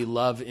people that we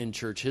love in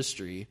church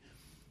history.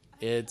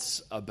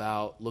 It's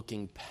about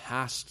looking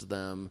past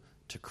them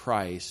to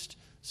Christ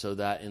so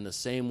that in the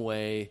same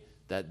way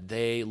that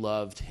they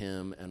loved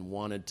him and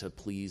wanted to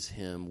please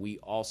him, we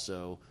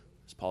also,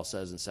 as Paul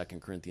says in 2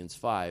 Corinthians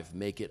 5,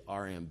 make it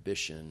our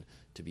ambition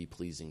to be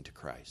pleasing to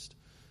Christ.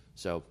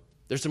 So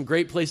there's some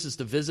great places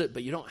to visit,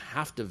 but you don't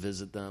have to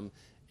visit them.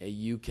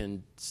 You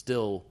can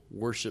still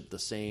worship the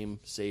same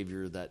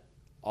Savior that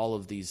all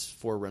of these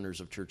forerunners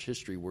of church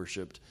history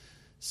worshipped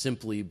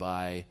simply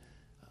by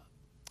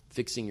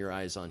fixing your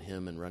eyes on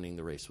him and running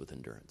the race with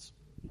endurance.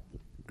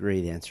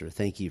 Great answer.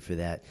 Thank you for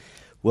that.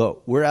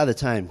 Well, we're out of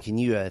time. Can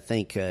you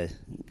thank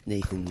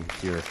Nathan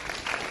here?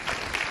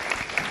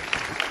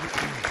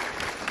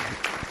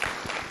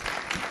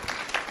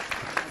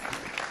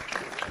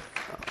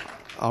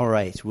 All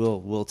right,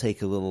 we'll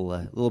take a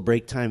little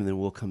break time, and then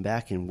we'll come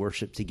back and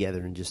worship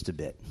together in just a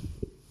bit.